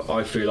different, but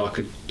I feel I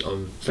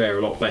I'm fare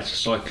a lot better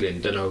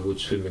cycling than I would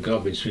swimming. Because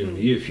I've been swimming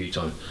with you a few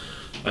times,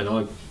 and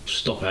I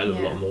stop a hell of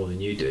a lot more than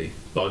you do.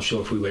 But I'm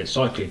sure if we went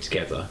cycling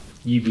together,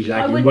 you'd be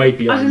lagging way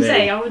behind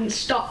me. I wouldn't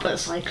stop at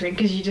cycling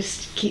because you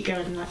just keep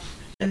going like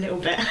a little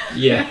bit.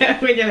 Yeah.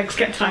 When your legs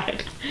get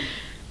tired.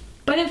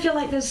 But I don't feel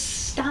like there's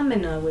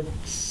stamina with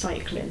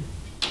cycling.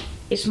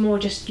 It's more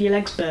just your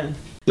legs burn.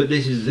 But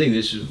this is the thing,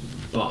 this is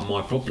part of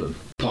my problem.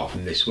 Apart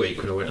from this week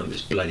when I went on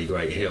this bloody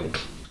great hill,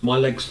 my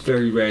legs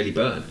very rarely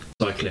burn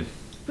cycling.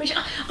 Which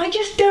I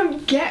just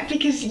don't get,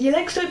 because your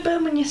legs don't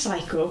burn when you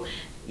cycle.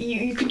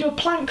 You can do a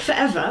plank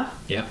forever.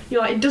 Yeah.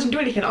 You're like, it doesn't do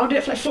anything. I'll do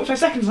it for like 45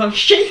 seconds and I'm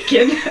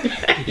shaking.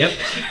 Yep.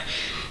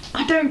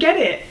 I don't get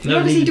it. No, You're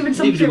obviously doing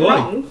something neither do I.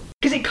 wrong.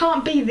 Because it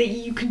can't be that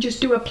you can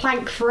just do a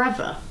plank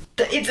forever.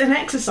 It's an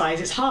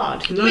exercise, it's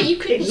hard. No, But you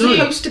could- It's no.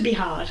 supposed to be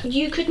hard.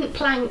 You couldn't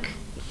plank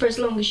for as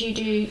long as you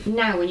do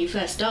now when you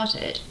first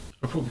started.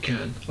 I probably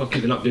can. I've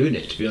given up doing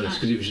it, to be honest,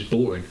 because it was just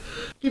boring.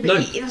 Yeah, but No.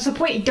 that's the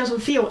point, he doesn't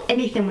feel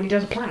anything when he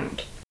does a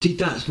plank. See,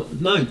 that's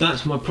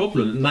my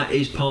problem, and that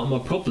is part of my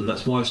problem.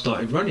 That's why I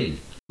started running.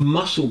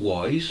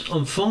 Muscle-wise,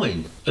 I'm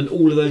fine, and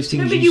all of those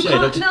things No, but you said.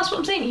 can't, that's what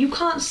I'm saying. You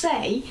can't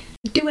say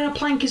doing a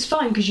plank is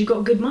fine because you've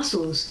got good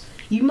muscles.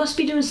 You must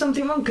be doing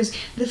something wrong, because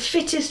the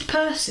fittest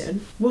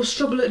person will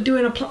struggle at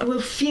doing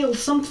will feel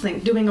something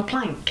doing a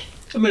plank.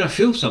 I mean, I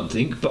feel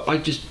something, but I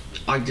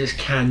just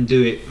can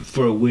do it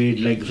for a weird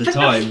length of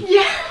time.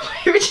 Yeah,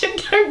 which I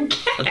don't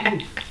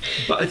get.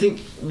 But I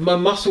think my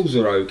muscles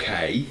are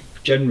okay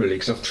generally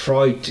because I've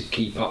tried to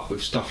keep up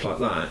with stuff like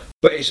that.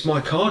 But it's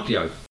my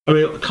cardio. I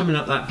mean, coming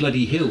up that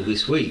bloody hill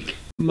this week,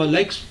 my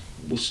legs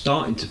were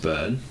starting to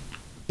burn,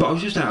 but I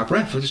was just out of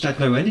breath. I just had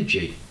no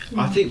energy.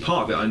 I think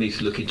part of it I need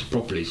to look into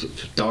properly is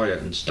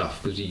diet and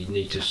stuff, because you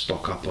need to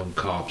stock up on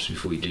carbs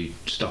before you do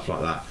stuff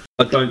like that.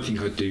 I don't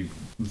think I'd do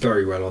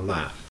very well on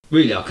that.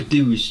 Really, I could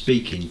do with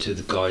speaking to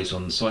the guys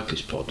on the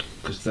Cyclist Pod,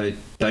 because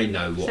they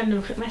know what... Send them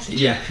a quick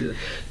message. Yeah,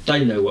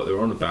 they know what they're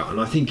on about, and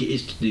I think it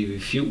is to do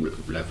with fuel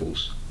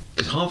levels.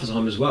 Because half the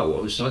time as well, when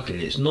I was cycling,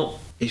 it's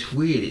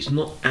weird, it's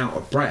not out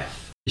of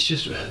breath. It's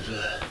just... Do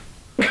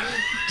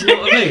you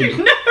know what I mean?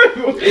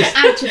 No! It's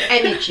out of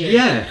energy.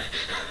 Yeah.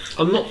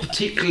 I'm not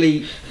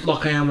particularly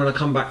like I am when I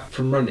come back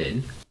from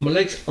running. My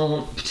legs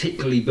aren't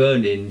particularly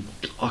burning.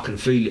 I can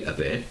feel it a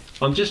bit.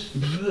 I'm just...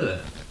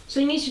 So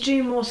you need to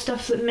do more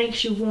stuff that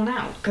makes you worn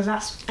out, because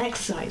that's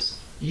exercise.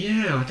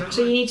 Yeah, I don't...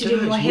 So you need to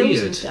do more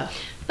hills and stuff.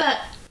 But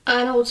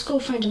an old school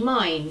friend of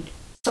mine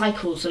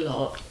cycles a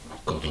lot.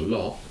 God, a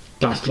lot.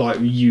 That's like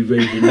you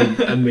reading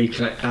and me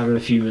having a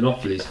few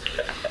Monopolies.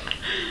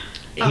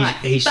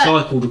 He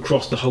cycled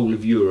across the whole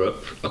of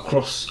Europe,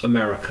 across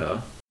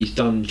America. He's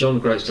done John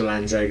Groats de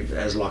Lanzac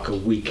as like a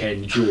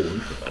weekend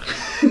jaunt.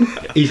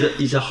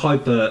 He's a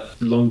hyper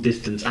long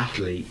distance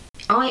athlete.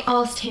 I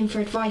asked him for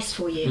advice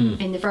for you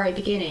in the very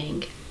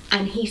beginning,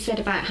 and he said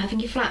about having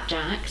your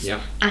flapjacks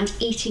and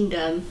eating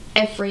them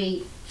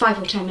every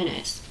 5 or 10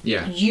 minutes.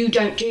 Yeah. You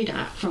don't do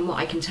that, from what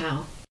I can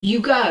tell. You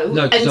go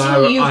No, 'cause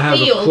until you I have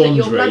a feel that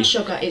your quandary. blood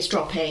sugar is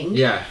dropping,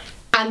 Yeah.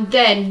 and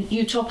then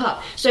you top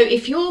up. So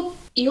if your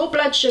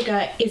blood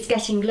sugar is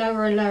getting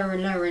lower and lower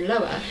and lower and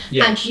lower,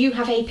 Yeah. and you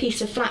have a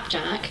piece of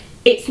flapjack,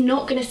 it's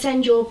not going to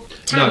send your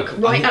tank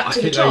right up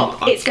to the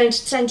top. It's going to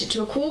send it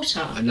to a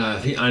quarter.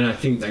 I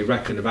think they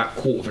reckon about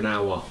quarter of an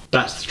hour.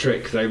 That's the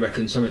trick. They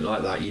reckon something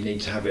like that. You need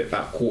to have it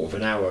about quarter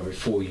of an hour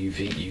before you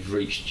think you've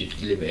reached your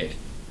limit.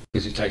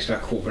 Because it takes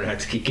about quarter of an hour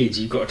to kick in,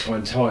 so you've got to try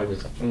and time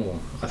it.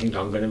 I think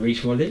I'm going to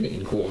reach my limit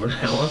in quarter of an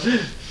hour.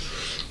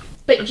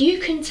 But you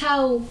can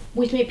tell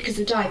with me, because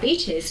of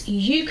diabetes,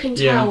 you can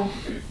tell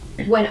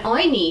when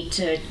I need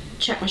to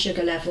check my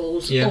sugar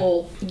levels,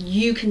 or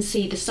you can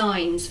see the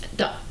signs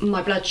that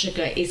my blood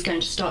sugar is going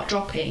to start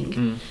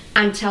dropping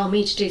and tell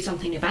me to do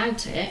something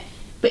about it,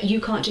 but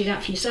you can't do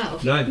that for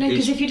yourself. No,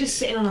 because if you're just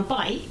sitting on a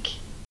bike,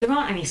 there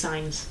aren't any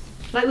signs.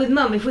 Like with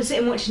Mum, if we're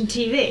sitting watching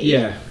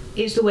TV,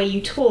 it's the way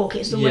you talk,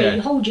 it's the way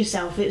you hold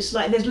yourself, it's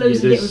like there's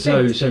loads of different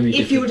things. So many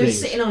if you were different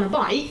just things. sitting on a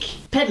bike,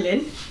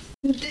 pedalling,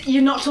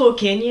 you're not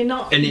talking, you're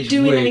not And it's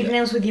doing weird. anything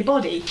else with your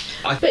body.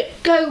 But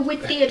go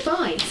with the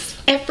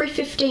advice. Every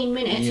 15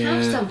 minutes,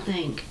 have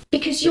something.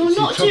 Because you're See,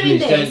 not the trouble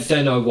doing is, this.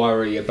 Then I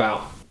worry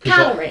about...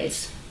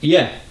 Calories.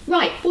 Yeah.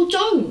 Right, well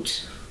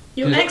don't.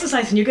 You're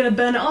exercising, you're going to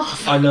burn it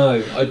off. I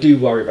know. I do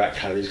worry about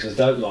calories because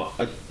I don't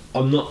like...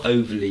 I'm not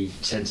overly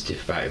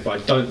sensitive about it,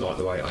 but I don't like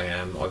the way I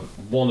am. I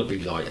want to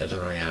be lighter than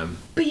I am.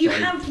 But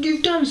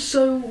you've done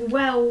so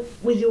well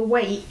with your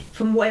weight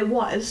from what it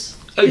was.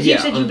 Oh, Because you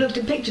yeah, said you looked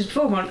at pictures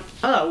before and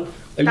gone,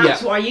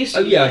 that's what I used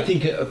to Oh be yeah, like. I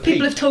think at a peak.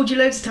 People have told you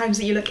loads of times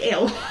that you look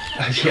ill.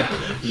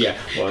 yeah.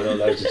 Well, not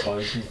loads of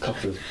times. A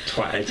couple of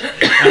twatted.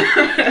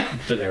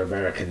 But they're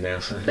American now,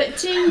 so. But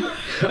do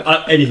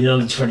Anything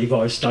under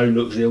 25 stone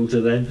looks ill to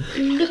them.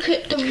 look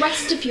at the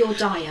rest of your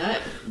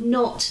diet,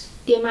 not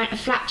the amount of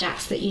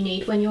flapjacks that you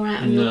need when you're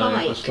out on your No,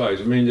 I bike. suppose.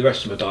 I mean, the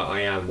rest of my diet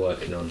I am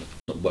working on.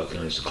 Not working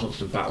on. It's a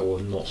constant battle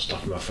of not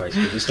stuffing my face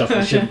with the stuff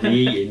I shouldn't be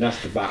eating. That's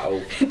the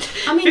battle.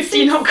 I mean,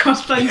 15 hot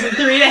cross buns in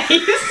 3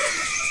 days.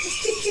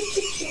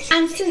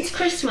 and since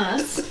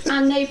Christmas,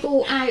 and they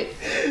bought out,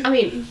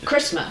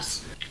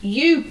 Christmas,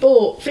 you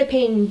bought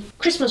flipping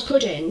Christmas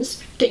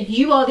puddings that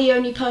you are the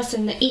only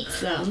person that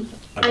eats them,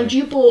 and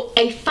you bought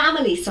a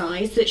family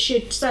size that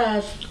should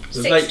serve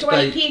 6 to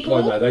 8 people.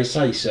 Well, no, they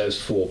say serves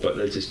 4, but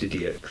they're just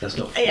idiot. That's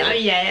not 4.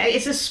 Yeah,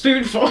 it's a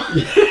spoonful.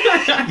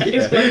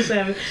 It's one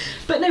serving.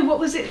 But no, what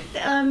was it?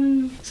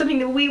 Something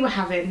that we were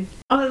having.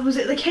 Oh, was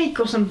it the cake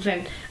or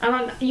something?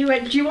 And you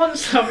went, "Do you want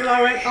some?" And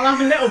I went, "I'll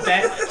have a little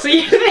bit." So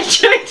you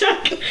literally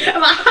took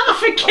about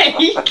half a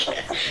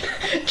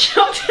cake,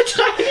 chopped a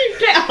tiny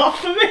bit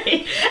off for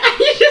me, and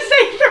you just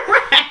ate the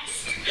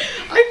rest.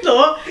 I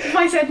thought if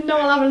I said no,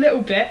 I'll have a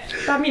little bit,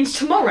 that means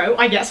tomorrow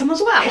I get some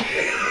as well.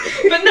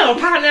 But no,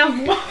 apparently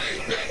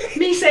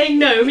me saying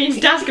no means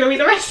Dad's going to eat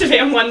the rest of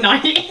it in one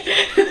night.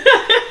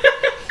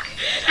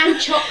 And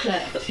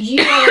chocolate.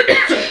 You are a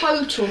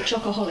total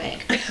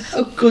chocoholic.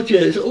 Oh god,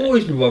 yeah, it's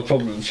always been my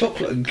problem.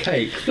 Chocolate and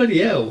cake. Bloody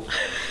hell.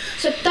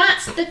 So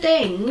that's the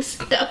things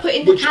that are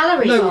putting the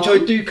calories on. Which I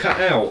do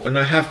cut out, and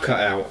I have cut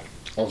out.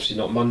 Obviously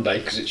not Monday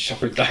because it's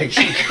shopping day,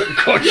 so you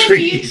can't Yes,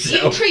 treat you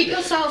yourself. treat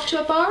yourself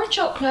to a bar of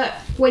chocolate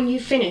when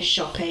you finish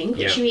shopping,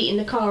 which Yeah. you eat in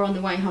the car on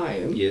the way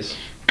home. Yes.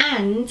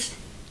 And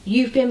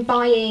you've been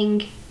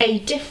buying a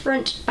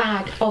different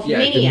bag of Yeah,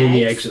 mini the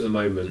mini eggs eggs at the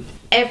moment.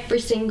 every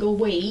single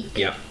week,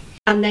 Yeah.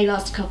 and they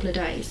last a couple of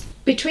days.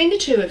 Between the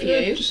two of you,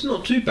 It's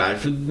not too bad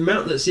for the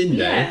amount that's in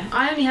there. Yeah,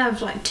 I only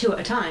have like 2 at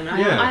a time. I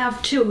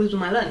have 2 with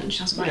my lunch.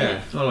 That's about Yeah,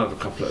 it. I'll have a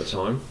couple at a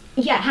time.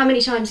 how many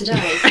times a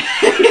day?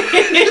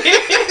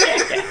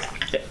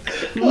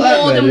 Not that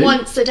More than many.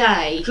 once a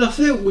day. 'Cause I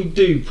feel we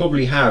do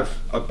probably have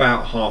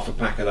about half a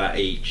pack of that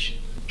each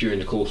during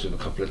the course of a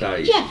couple of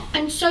days. Yeah,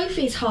 and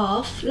Sophie's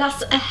half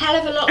lasts a hell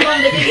of a lot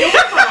longer than your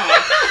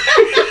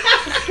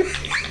half.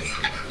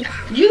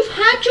 You've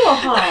had your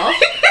half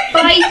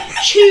by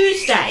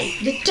Tuesday,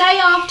 the day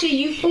after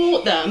you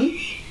bought them,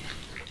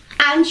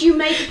 and you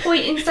made a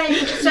point in saying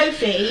to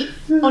Sophie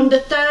on the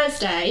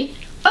Thursday,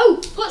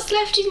 "Oh, what's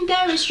left in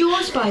there is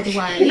yours, by the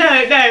way."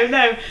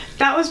 No.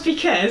 That was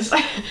because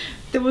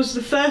there was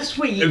the first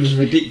week. It was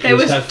ridiculous. There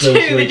was that 2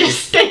 first that week.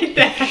 just stayed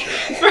there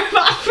for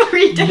about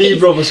 3 days.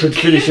 Neither of us would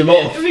finish them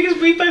off. Because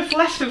we both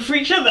left them for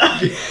each other,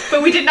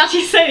 but we didn't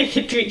actually say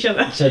anything to each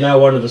other. So now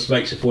one of us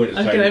makes a point of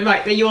Okay, saying,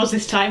 right, they're yours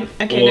this time.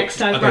 Okay, or, next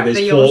time, okay, right, they're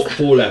there's yours.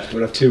 four left.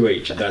 We'll have 2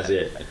 each, and that's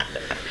it.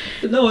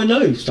 But no, I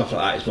know stuff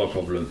like that is my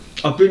problem.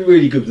 I've been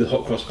really good with the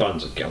hot cross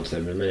buns. I'll get onto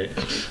them in a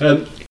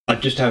minute. I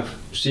just have,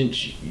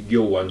 since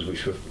your ones,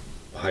 which were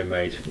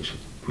homemade, which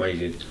were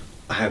amazing,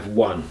 I have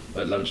 1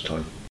 at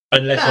lunchtime.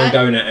 Unless I'm But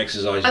going out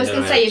exercising. I was then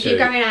going to have say, if you're 2.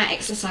 going out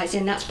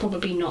exercising, that's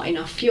probably not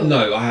enough fuel.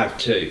 No, I have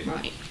 2.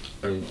 Right.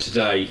 And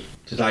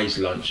today's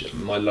lunch,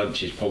 my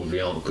lunches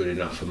probably aren't good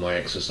enough for my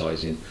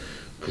exercising,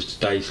 because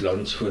today's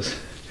lunch was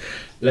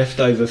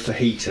leftover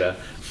fajita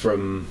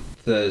from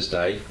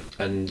Thursday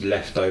and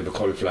leftover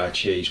cauliflower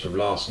cheese from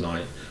last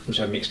night, which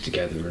I mixed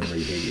together and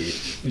reheated.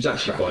 It was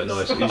actually quite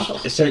nice. It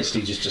was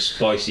essentially just a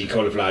spicy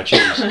cauliflower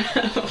cheese.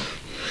 But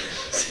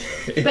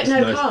It's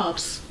no nice.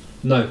 carbs.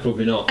 No,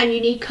 probably not. And you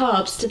need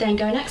carbs to then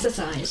go and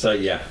exercise. So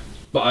yeah,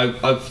 but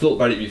I've thought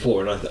about it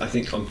before, and I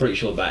think I'm pretty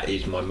sure that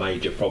is my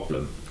major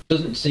problem.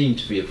 Doesn't seem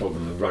to be a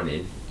problem with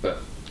running, but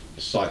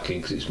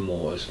cycling, because it's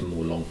more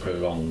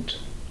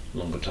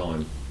longer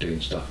time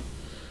doing stuff.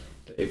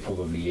 It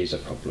probably is a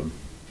problem.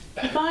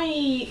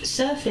 My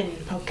surfing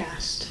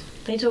podcast,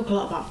 they talk a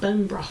lot about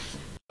bone broth.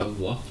 Oh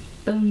what?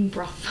 Bone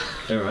broth.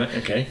 All right,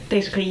 okay.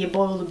 Basically, you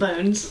boil the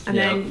bones and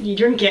Yeah. then you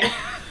drink it.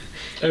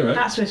 All right.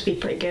 That's supposed to be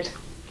pretty good.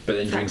 But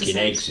then drinking exercise.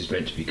 eggs is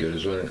meant to be good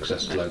as well, because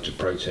that's loads of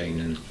protein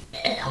and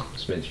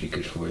it's meant to be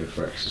good for you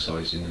for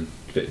exercising and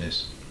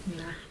fitness.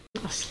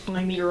 Nah, a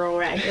slimy raw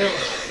egg. Ugh,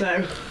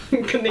 so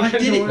I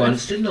did it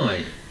once, didn't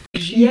I?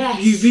 'Cause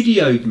Yes. You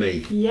videoed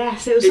me.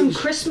 Yes, it was some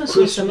Christmas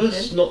or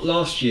something. Not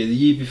last year, the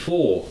year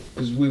before,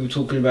 because we were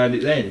talking about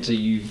it then. So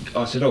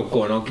I said, "Oh,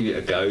 go on, I'll give it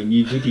a go," and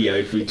you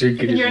videoed me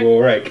drinking You're- his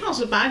raw egg. Not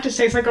so bad, just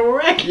tastes like a raw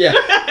egg. Yeah.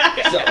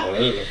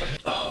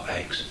 Oh,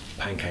 eggs,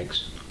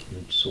 pancakes.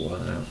 Sort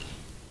that out.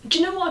 Do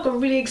you know what? I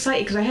got really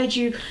excited because I heard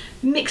you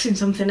mixing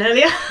something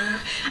earlier,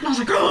 and I was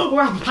like, "Oh,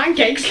 we're having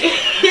pancakes."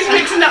 He's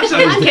mixing up some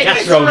That was the pancake mix.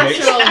 casserole mix.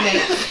 Casserole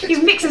mix.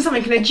 He's mixing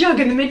something in a jug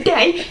in the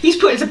midday. He's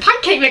putting some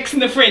pancake mix in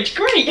the fridge.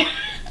 Great.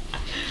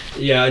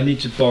 Yeah, I need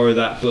to borrow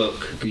that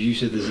book because you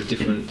said there's a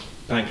different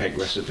pancake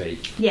recipe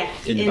Yeah.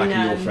 in the back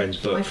of your friend's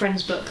book. My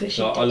friend's book that she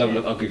So did, I'll have a yeah.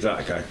 look. I'll give that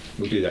a go.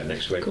 We'll do that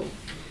next week. Cool.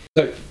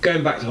 So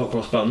going back to hot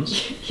cross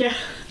buns, Yeah.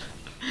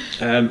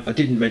 I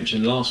didn't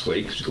mention last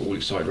week because we got all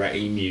excited about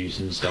emus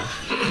and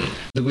stuff.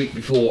 The week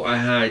before, I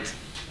had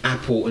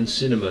apple and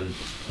cinnamon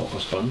hot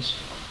cross buns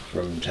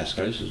from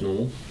Tesco's as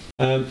normal.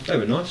 They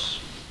were nice.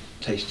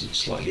 Tasted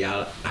slightly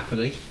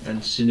appley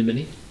and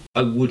cinnamony.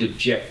 I would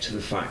object to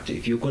the fact that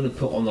if you're going to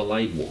put on the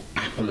label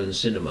apple and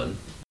cinnamon,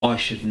 I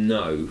should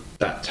know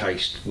that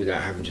taste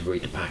without having to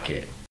read the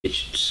packet. It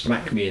should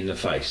smack me in the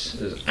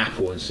face as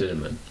apple and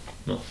cinnamon,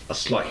 not a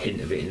slight hint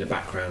of it in the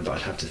background that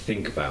I'd have to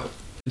think about.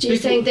 So you're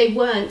saying they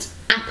weren't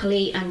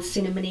appley and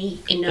cinnamony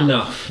enough?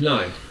 Enough,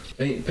 no.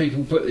 I mean,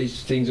 people put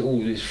these things, all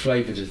these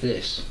flavoured of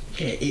this.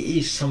 Yeah, it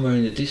is somewhere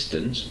in the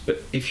distance,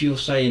 but if you're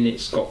saying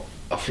it's got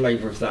a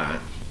flavour of that,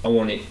 I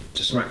want it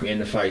to smack me in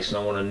the face and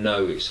I want to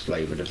know it's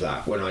flavoured of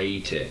that when I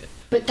eat it.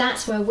 But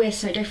that's where we're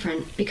so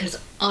different, because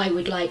I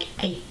would like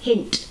a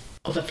hint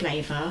of a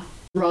flavour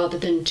rather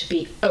than to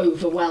be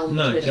overwhelmed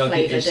with a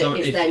flavour that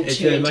is then if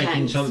too they're making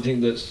intense.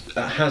 something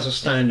that has a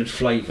standard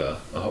flavour,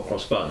 a hot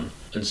cross bun,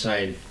 and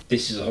saying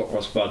this is a hot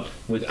cross bun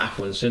with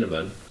apple and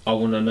cinnamon, I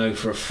want to know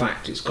for a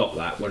fact it's got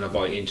that when I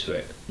bite into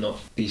it, not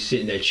be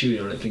sitting there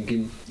chewing on it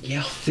thinking, yeah,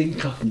 I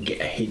think I can get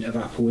a hint of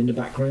apple in the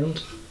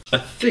background. I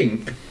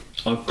think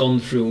I've gone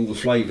through all the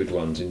flavoured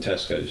ones in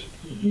Tesco's.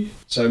 Mm-hmm.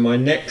 So my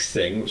next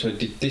thing, which I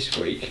did this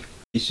week,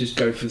 is just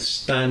go for the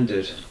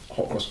standard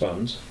hot cross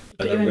buns,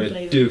 and Your I'm own going to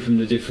flavour. do them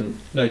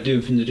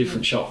from the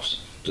different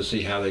shops to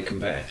see how they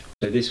compare.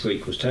 So this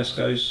week was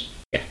Tesco's.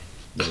 Yeah,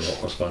 the hot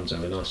cross buns, they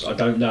were nice. I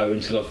don't know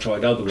until I've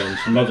tried other ones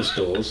from other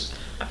stores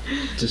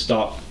to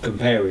start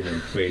comparing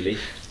them, really.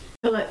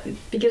 But like,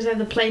 because they're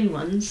the plain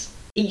ones,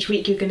 each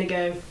week you're going to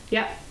go,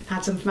 yep,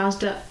 had some from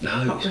Asda, No,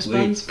 hot it's cross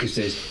weird buns. because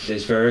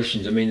there's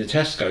variations. I mean, the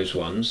Tesco's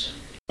ones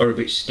are a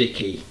bit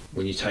sticky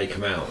when you take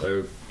them out.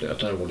 I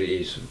don't know what it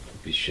is.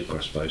 It's sugar,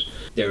 I suppose.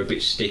 They're a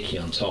bit sticky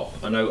on top.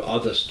 I know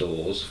other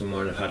stores, from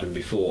when I've had them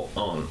before,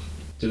 aren't.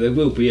 So there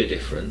will be a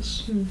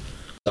difference.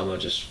 Some are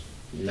just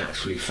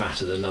naturally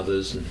fatter than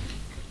others, and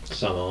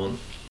some aren't.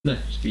 No,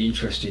 it'd be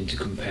interesting to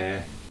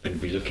compare. And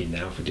be looking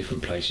now for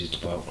different places to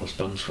buy hot cross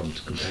buns from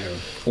to compare them.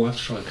 Or have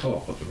to try a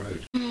co-op up the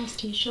road.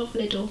 Nasty shop,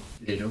 Lidl.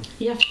 Lidl.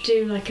 You have to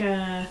do like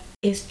a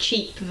is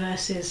cheap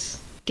versus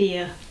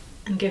dear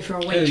and go for a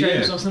Oh,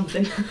 Waitrose yeah. or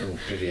something. Oh,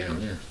 bloody hell,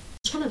 yeah.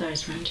 It's one of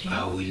those around here.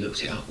 Oh, we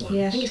looked it up once.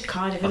 Yeah, I think it's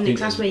Cardiff, I isn't it? think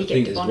 'Cause that's where you get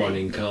the there's one bonnet.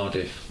 in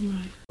Cardiff.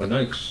 Right. Well,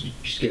 no, 'cause you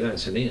just get that in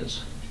St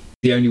Ian's.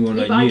 The only one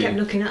Yeah, I but I knew. kept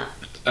looking up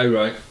Oh,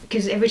 right.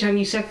 because every time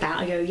you said that,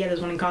 I go, yeah,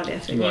 there's one in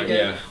Cardiff. And Right, you go,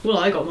 yeah. well,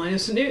 I got mine in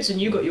St Neots and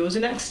you got yours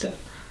in Exeter.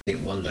 I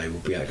think one day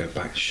we'll be able to go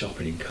back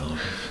shopping in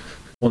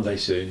Cardiff. One day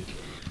soon.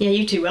 Yeah,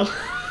 you two will.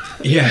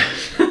 Yeah.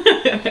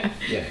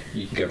 Yeah,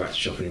 you can go back to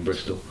shopping in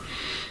Bristol.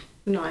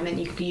 No, I meant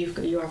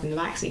you're having the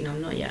vaccine.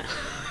 I'm not yet.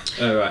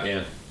 Oh, right,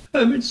 yeah.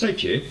 I meant to say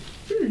to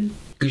you,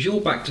 because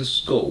you're back to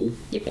school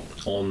Yep.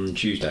 on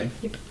Tuesday.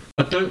 Yep.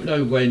 I don't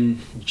know when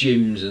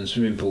gyms and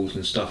swimming pools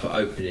and stuff are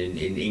opening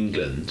in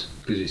England,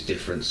 because it's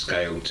different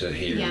scale to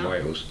here in Yeah.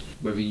 Wales.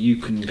 Whether you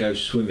can go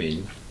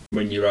swimming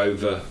when you're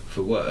over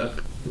for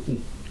work.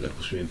 Ooh,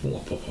 local swimming pool,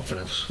 I'll pop off and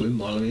have a swim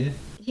while I'm here.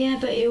 Yeah,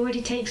 but it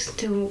already takes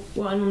till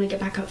I normally get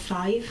back at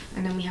 5,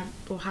 and then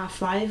we'll have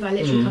 5. I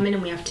literally come in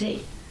and we have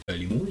tea.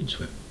 Early morning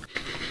swim.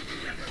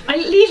 I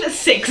leave at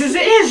 6 as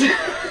it is.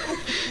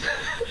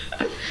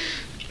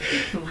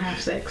 Or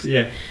 6:30.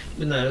 Yeah.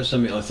 But no, that's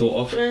something I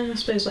thought of. I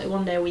suppose like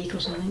one day a week or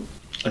something.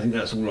 I think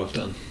that's all I've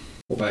done.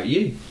 What about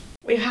you?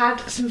 We've had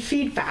some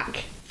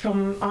feedback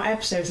from our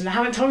episodes, and I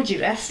haven't told you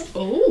this.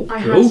 Oh,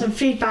 I Cool. had some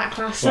feedback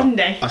last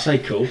Sunday. I say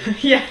cool.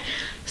 Yeah,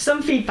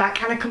 some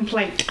feedback and a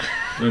complaint,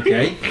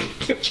 Okay.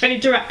 which I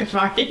need to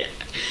rectify.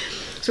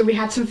 So we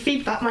had some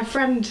feedback. My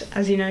friend,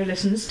 as you know,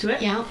 listens to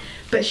it. yeah.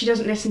 But she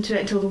doesn't listen to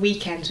it until the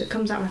weekend, so it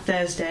comes out on a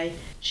Thursday.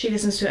 She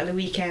listens to it on the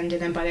weekend,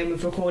 and then by then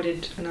we've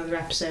recorded another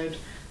episode.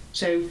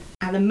 So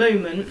at the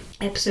moment,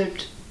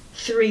 episode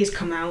 3 has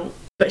come out,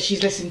 but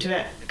she's listened to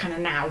it kind of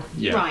now.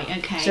 Yeah. Right,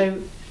 okay. So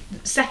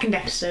second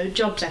episode,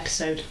 Jobs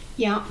episode,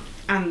 yeah.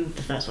 and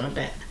the first one a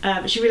bit.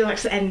 But she really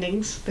likes the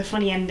endings, the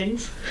funny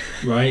endings.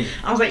 Right.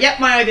 I was like, yep,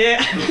 my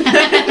idea.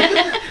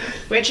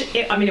 Which,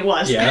 it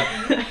was.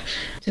 Yeah.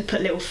 To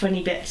put little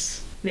funny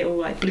bits, little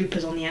like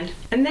bloopers on the end.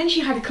 And then she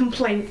had a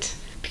complaint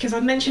because I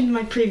mentioned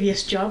my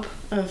previous job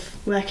of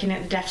working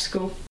at the deaf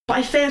school, but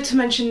I failed to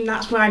mention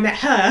that's where I met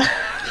her.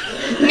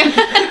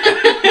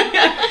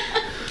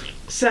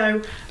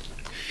 So,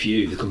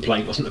 Phew, the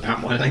complaint wasn't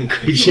about my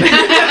language.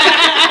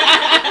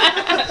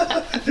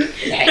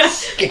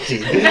 Yes. Get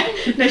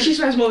in. no, she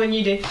swears more than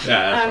you do. Yeah,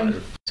 that's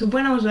fine. So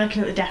when I was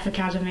working at the Deaf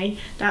Academy,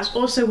 that's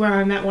also where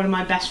I met one of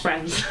my best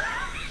friends,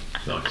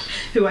 Nice.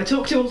 who I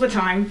talk to all the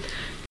time.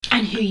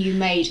 And who you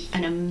made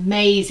an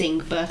amazing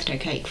birthday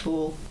cake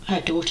for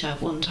her daughter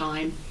one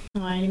time.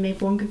 I only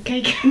made one good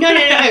cake. No,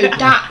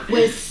 that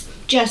was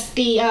just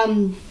the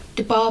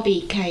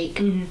Barbie cake.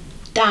 Mhm.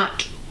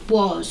 That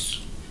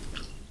was.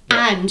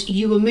 And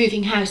you were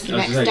moving house the I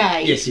was next gonna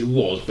say, day. yes, it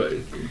was, but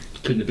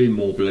Couldn't have been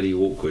more bloody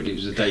awkward. It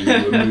was the day you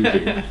were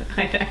moving.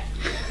 I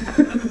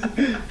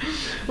know.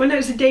 Well, no, it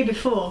was the day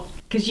before,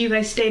 because you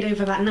guys stayed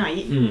over that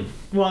night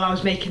while I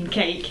was making the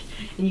cake,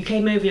 and you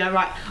came over. You're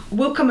like, right,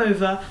 we'll come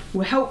over,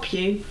 we'll help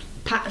you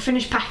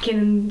finish packing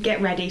and get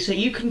ready, so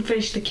you can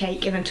finish the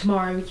cake, and then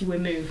tomorrow you will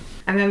move.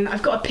 And then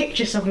I've got a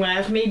picture somewhere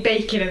of me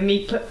baking and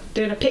me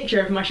doing a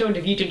picture over my shoulder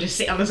of you to just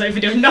sit on the sofa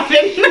doing nothing.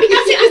 Because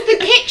it was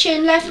the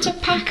kitchen left to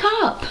pack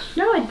up.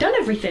 No, I'd done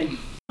everything.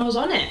 I was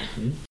on it.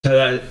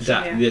 So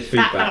Yeah. the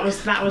feedback. That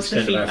was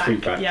the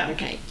feedback. Yeah.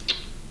 Okay.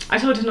 I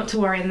told her not to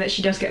worry and that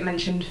she does get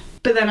mentioned.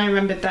 But then I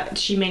remembered that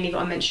she mainly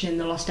got a mention in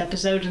the lost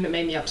episode, and it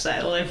made me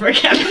upset all over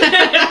again.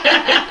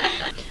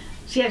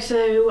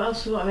 So what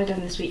have I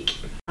done this week?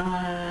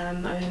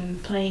 I've been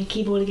playing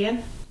keyboard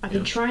again. I've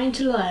been trying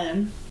to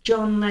learn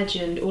John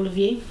Legend, All of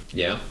You.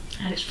 Yeah.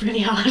 And it's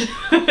really hard.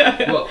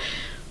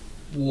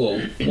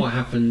 What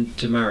happened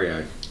to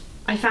Mario?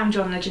 I found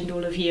John Legend,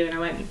 All of You, and I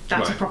went,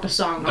 that's a Right. proper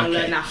song, I'll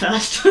learn that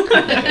first.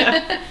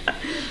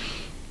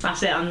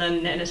 That's it, I'm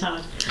learning it and it's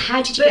hard.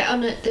 How did you get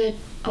on at the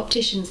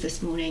opticians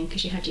this morning?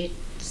 Because you had your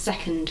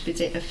second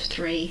visit of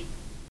 3.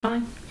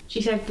 Fine.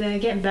 She said they're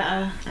getting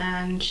better,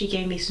 and she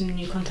gave me some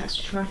new contacts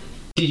to try.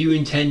 Did you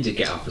intend to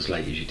get up as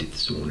late as you did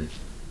this morning?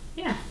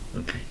 Yeah.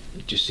 Okay.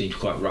 It just seemed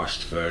quite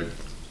rushed for an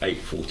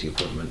 8:40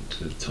 appointment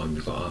to the time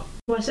you got up.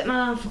 Well, I set my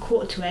alarm for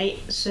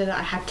 7:45 so that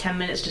I had 10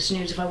 minutes to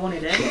snooze if I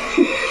wanted it,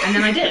 and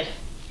then I did.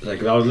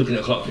 Like, I was looking at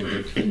the clock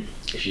thinking,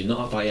 if she's not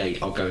up by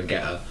 8, I'll go and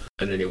get her.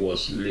 And then it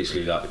was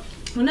literally like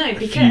Well, no, few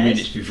because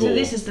minutes before. so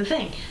this is the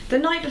thing. The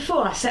night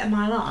before, I set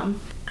my alarm,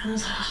 and I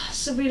was like, oh,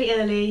 it's really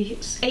early.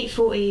 It's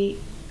 8:40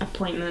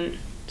 appointment.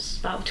 It's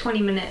about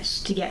 20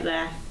 minutes to get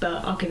there,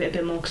 but I'll give it a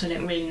bit more because I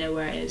don't really know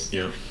where it is.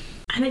 Yeah.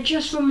 And it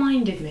just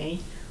reminded me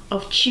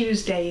of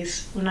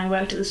Tuesdays when I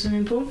worked at the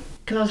swimming pool,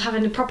 because I was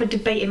having a proper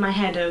debate in my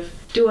head of,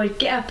 do I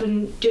get up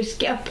and just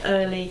get up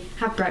early,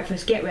 have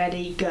breakfast, get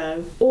ready,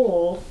 go,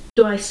 or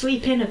do I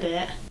sleep in a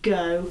bit,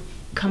 go,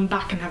 come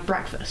back and have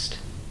breakfast?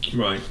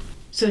 Right.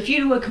 So if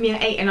you'd woken me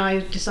at 8 and I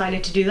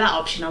decided to do that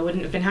option, I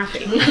wouldn't have been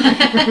happy.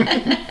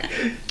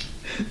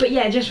 But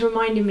yeah, it just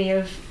reminded me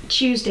of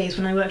Tuesdays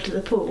when I worked at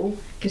the pool,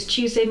 because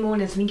Tuesday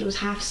mornings, I think it was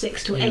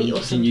 6:30 to 8 or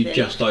Didn't something. you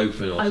just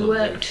open or I something?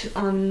 worked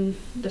on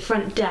the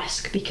front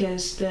desk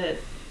because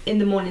in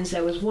the mornings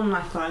there was one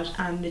lifeguard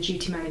and the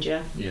duty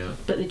manager, Yeah.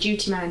 but the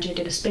duty manager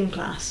did a spin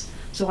class,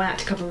 so I had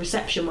to cover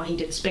reception while he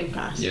did the spin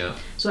class. Yeah.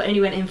 So I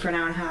only went in for an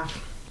hour and a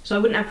half. So I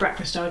wouldn't have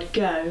breakfast, I would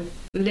go,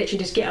 literally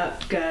just get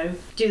up, go,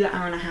 do that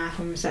hour and a half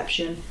on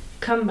reception,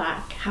 come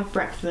back, have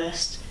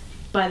breakfast.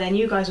 By then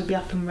you guys would be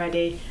up and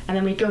ready, and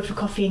then we'd go for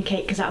coffee and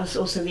cake, because that was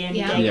also the only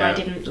Yeah. day where I Yeah.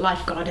 didn't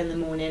lifeguard in the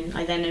morning.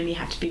 I then only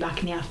had to be back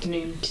in the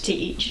afternoon to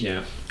teach.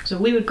 Yeah. So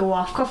we would go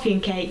off, coffee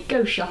and cake,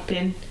 go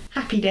shopping,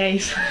 happy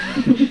days.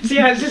 So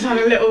yeah, I just had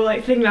a little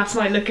thing last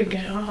night looking,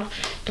 going, oh,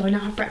 do I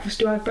not have breakfast?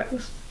 Do I have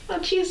breakfast? Oh,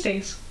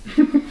 Tuesdays.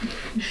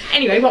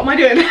 Anyway, what am I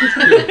doing?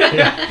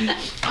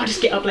 I'll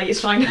just get up late,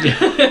 it's fine.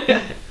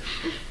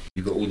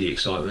 You've got all the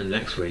excitement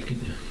next week,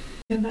 haven't you?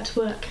 Going back to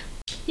work.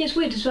 Yeah, it's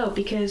weird as well,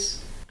 because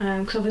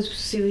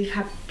obviously we've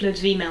had loads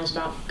of emails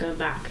about going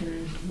back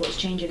and what's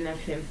changing and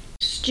everything.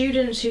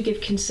 Students who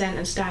give consent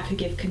and staff who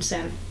give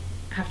consent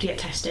have to get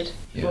tested.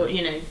 Yeah. Or,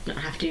 not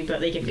have to, but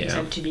they give Yeah.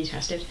 consent to be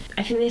tested.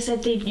 I think they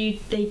said they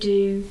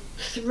do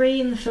 3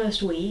 in the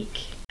first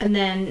week, and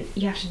then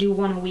you have to do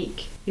 1 a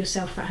week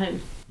yourself at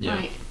home. Yeah.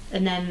 Right.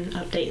 And then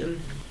update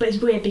them. But it's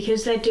weird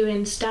because they're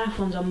doing staff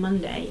ones on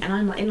Monday, and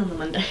I'm not in on the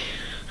Monday.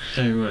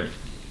 Oh, right.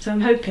 So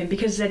I'm hoping,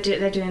 because they're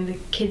doing the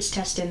kids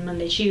testing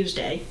Monday,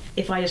 Tuesday,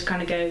 if I just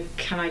kind of go,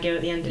 can I go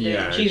at the end of the day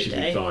Yeah, on it should be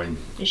Tuesday? fine.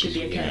 It should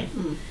be okay.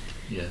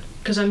 Yeah.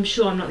 Because I'm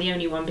sure I'm not the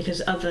only one,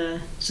 because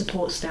other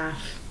support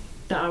staff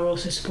that are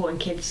also supporting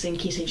kids in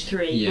Key Stage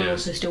 3 Yeah. will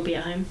also still be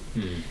at home.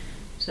 Hmm.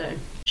 So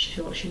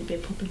sure, it shouldn't be a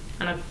problem.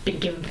 And I've been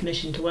given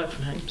permission to work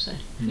from home, so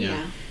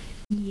Yeah.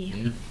 yeah.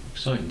 Yeah.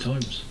 Exciting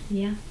times.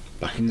 Yeah.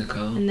 Back in the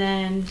car. And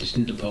then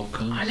Listening to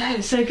podcasts. I know,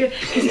 it's so good.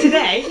 Because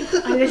today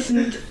I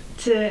listened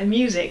to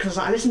music, because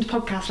I listened to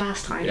podcasts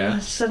last time, Yeah. and I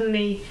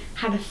suddenly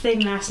had a thing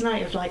last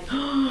night of oh,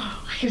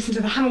 I can listen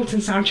to the Hamilton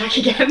soundtrack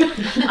again.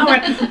 I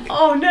went,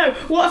 oh no,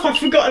 what if I've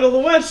forgotten all the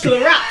words to the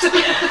raps?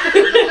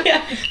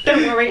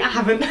 Don't worry, I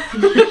haven't.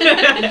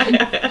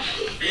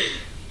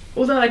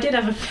 Although I did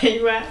have a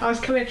thing where I was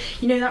coming,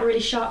 that really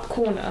sharp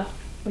corner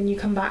when you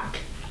come up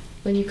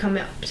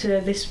to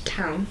this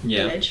town,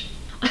 Yeah. village.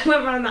 I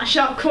went round that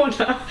sharp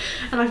corner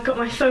and I've got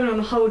my phone on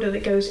the holder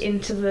that goes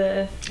into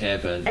the Air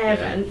vent. air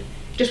vent.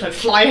 Just went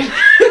flying.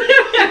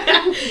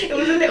 It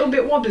was a little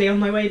bit wobbly on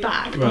my way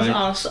back. I was Right.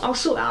 like, I'll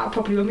sort that out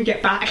properly when we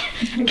get back.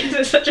 And because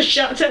it's such a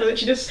sharp turn that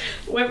she just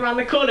went round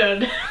the corner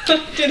and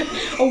did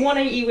a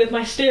 180 with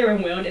my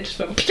steering wheel, and it just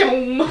went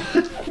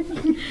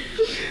pyoom.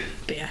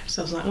 But yeah,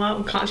 so I was like, well,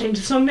 we can't change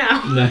the song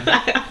now. No.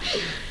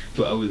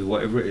 But with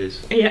whatever it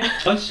is. Yeah.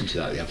 I listened to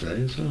that the other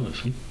day as well,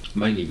 actually.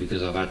 Mainly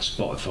because I've had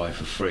Spotify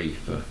for free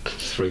for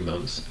 3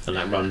 months, and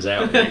that runs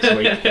out next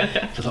week. So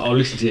I thought I'll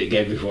listen to it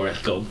again before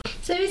it's gone.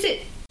 So is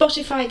it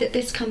Spotify that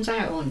this comes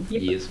out on?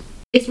 Yep. Years.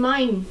 Is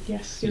mine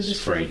Yes, It's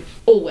free.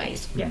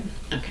 always? Yeah.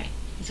 Okay.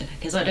 It's okay,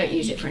 because I don't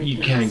use it for anything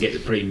You can else. get the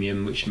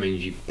premium, which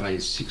means you pay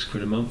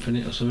 £6 a month in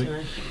it or something,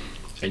 Right.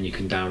 and you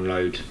can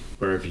download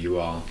wherever you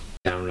are.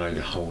 Download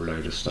a whole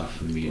load of stuff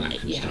and music Right,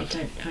 and yeah, stuff,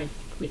 I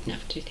would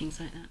never do things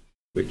like that.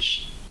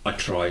 which I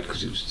tried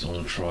because it was on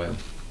a trial.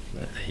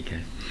 But there you go.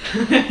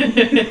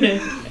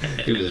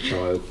 It was a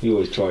trial. You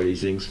always try these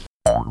things.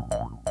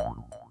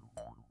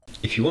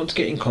 If you want to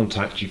get in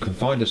contact, you can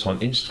find us on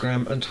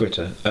Instagram and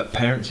Twitter at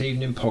Parents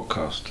Evening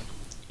Podcast.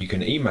 You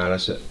can email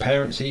us at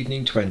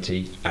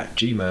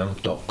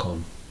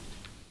parentsevening20@gmail.com.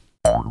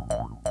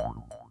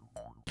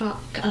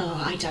 Fuck.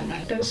 Oh, I don't know.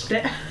 Don't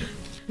spit.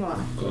 What?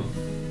 Go on.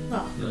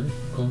 What? No?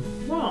 Go on.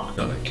 What? I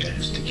don't care.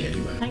 Stick it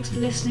anywhere. Thanks for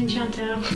listening, Chantel.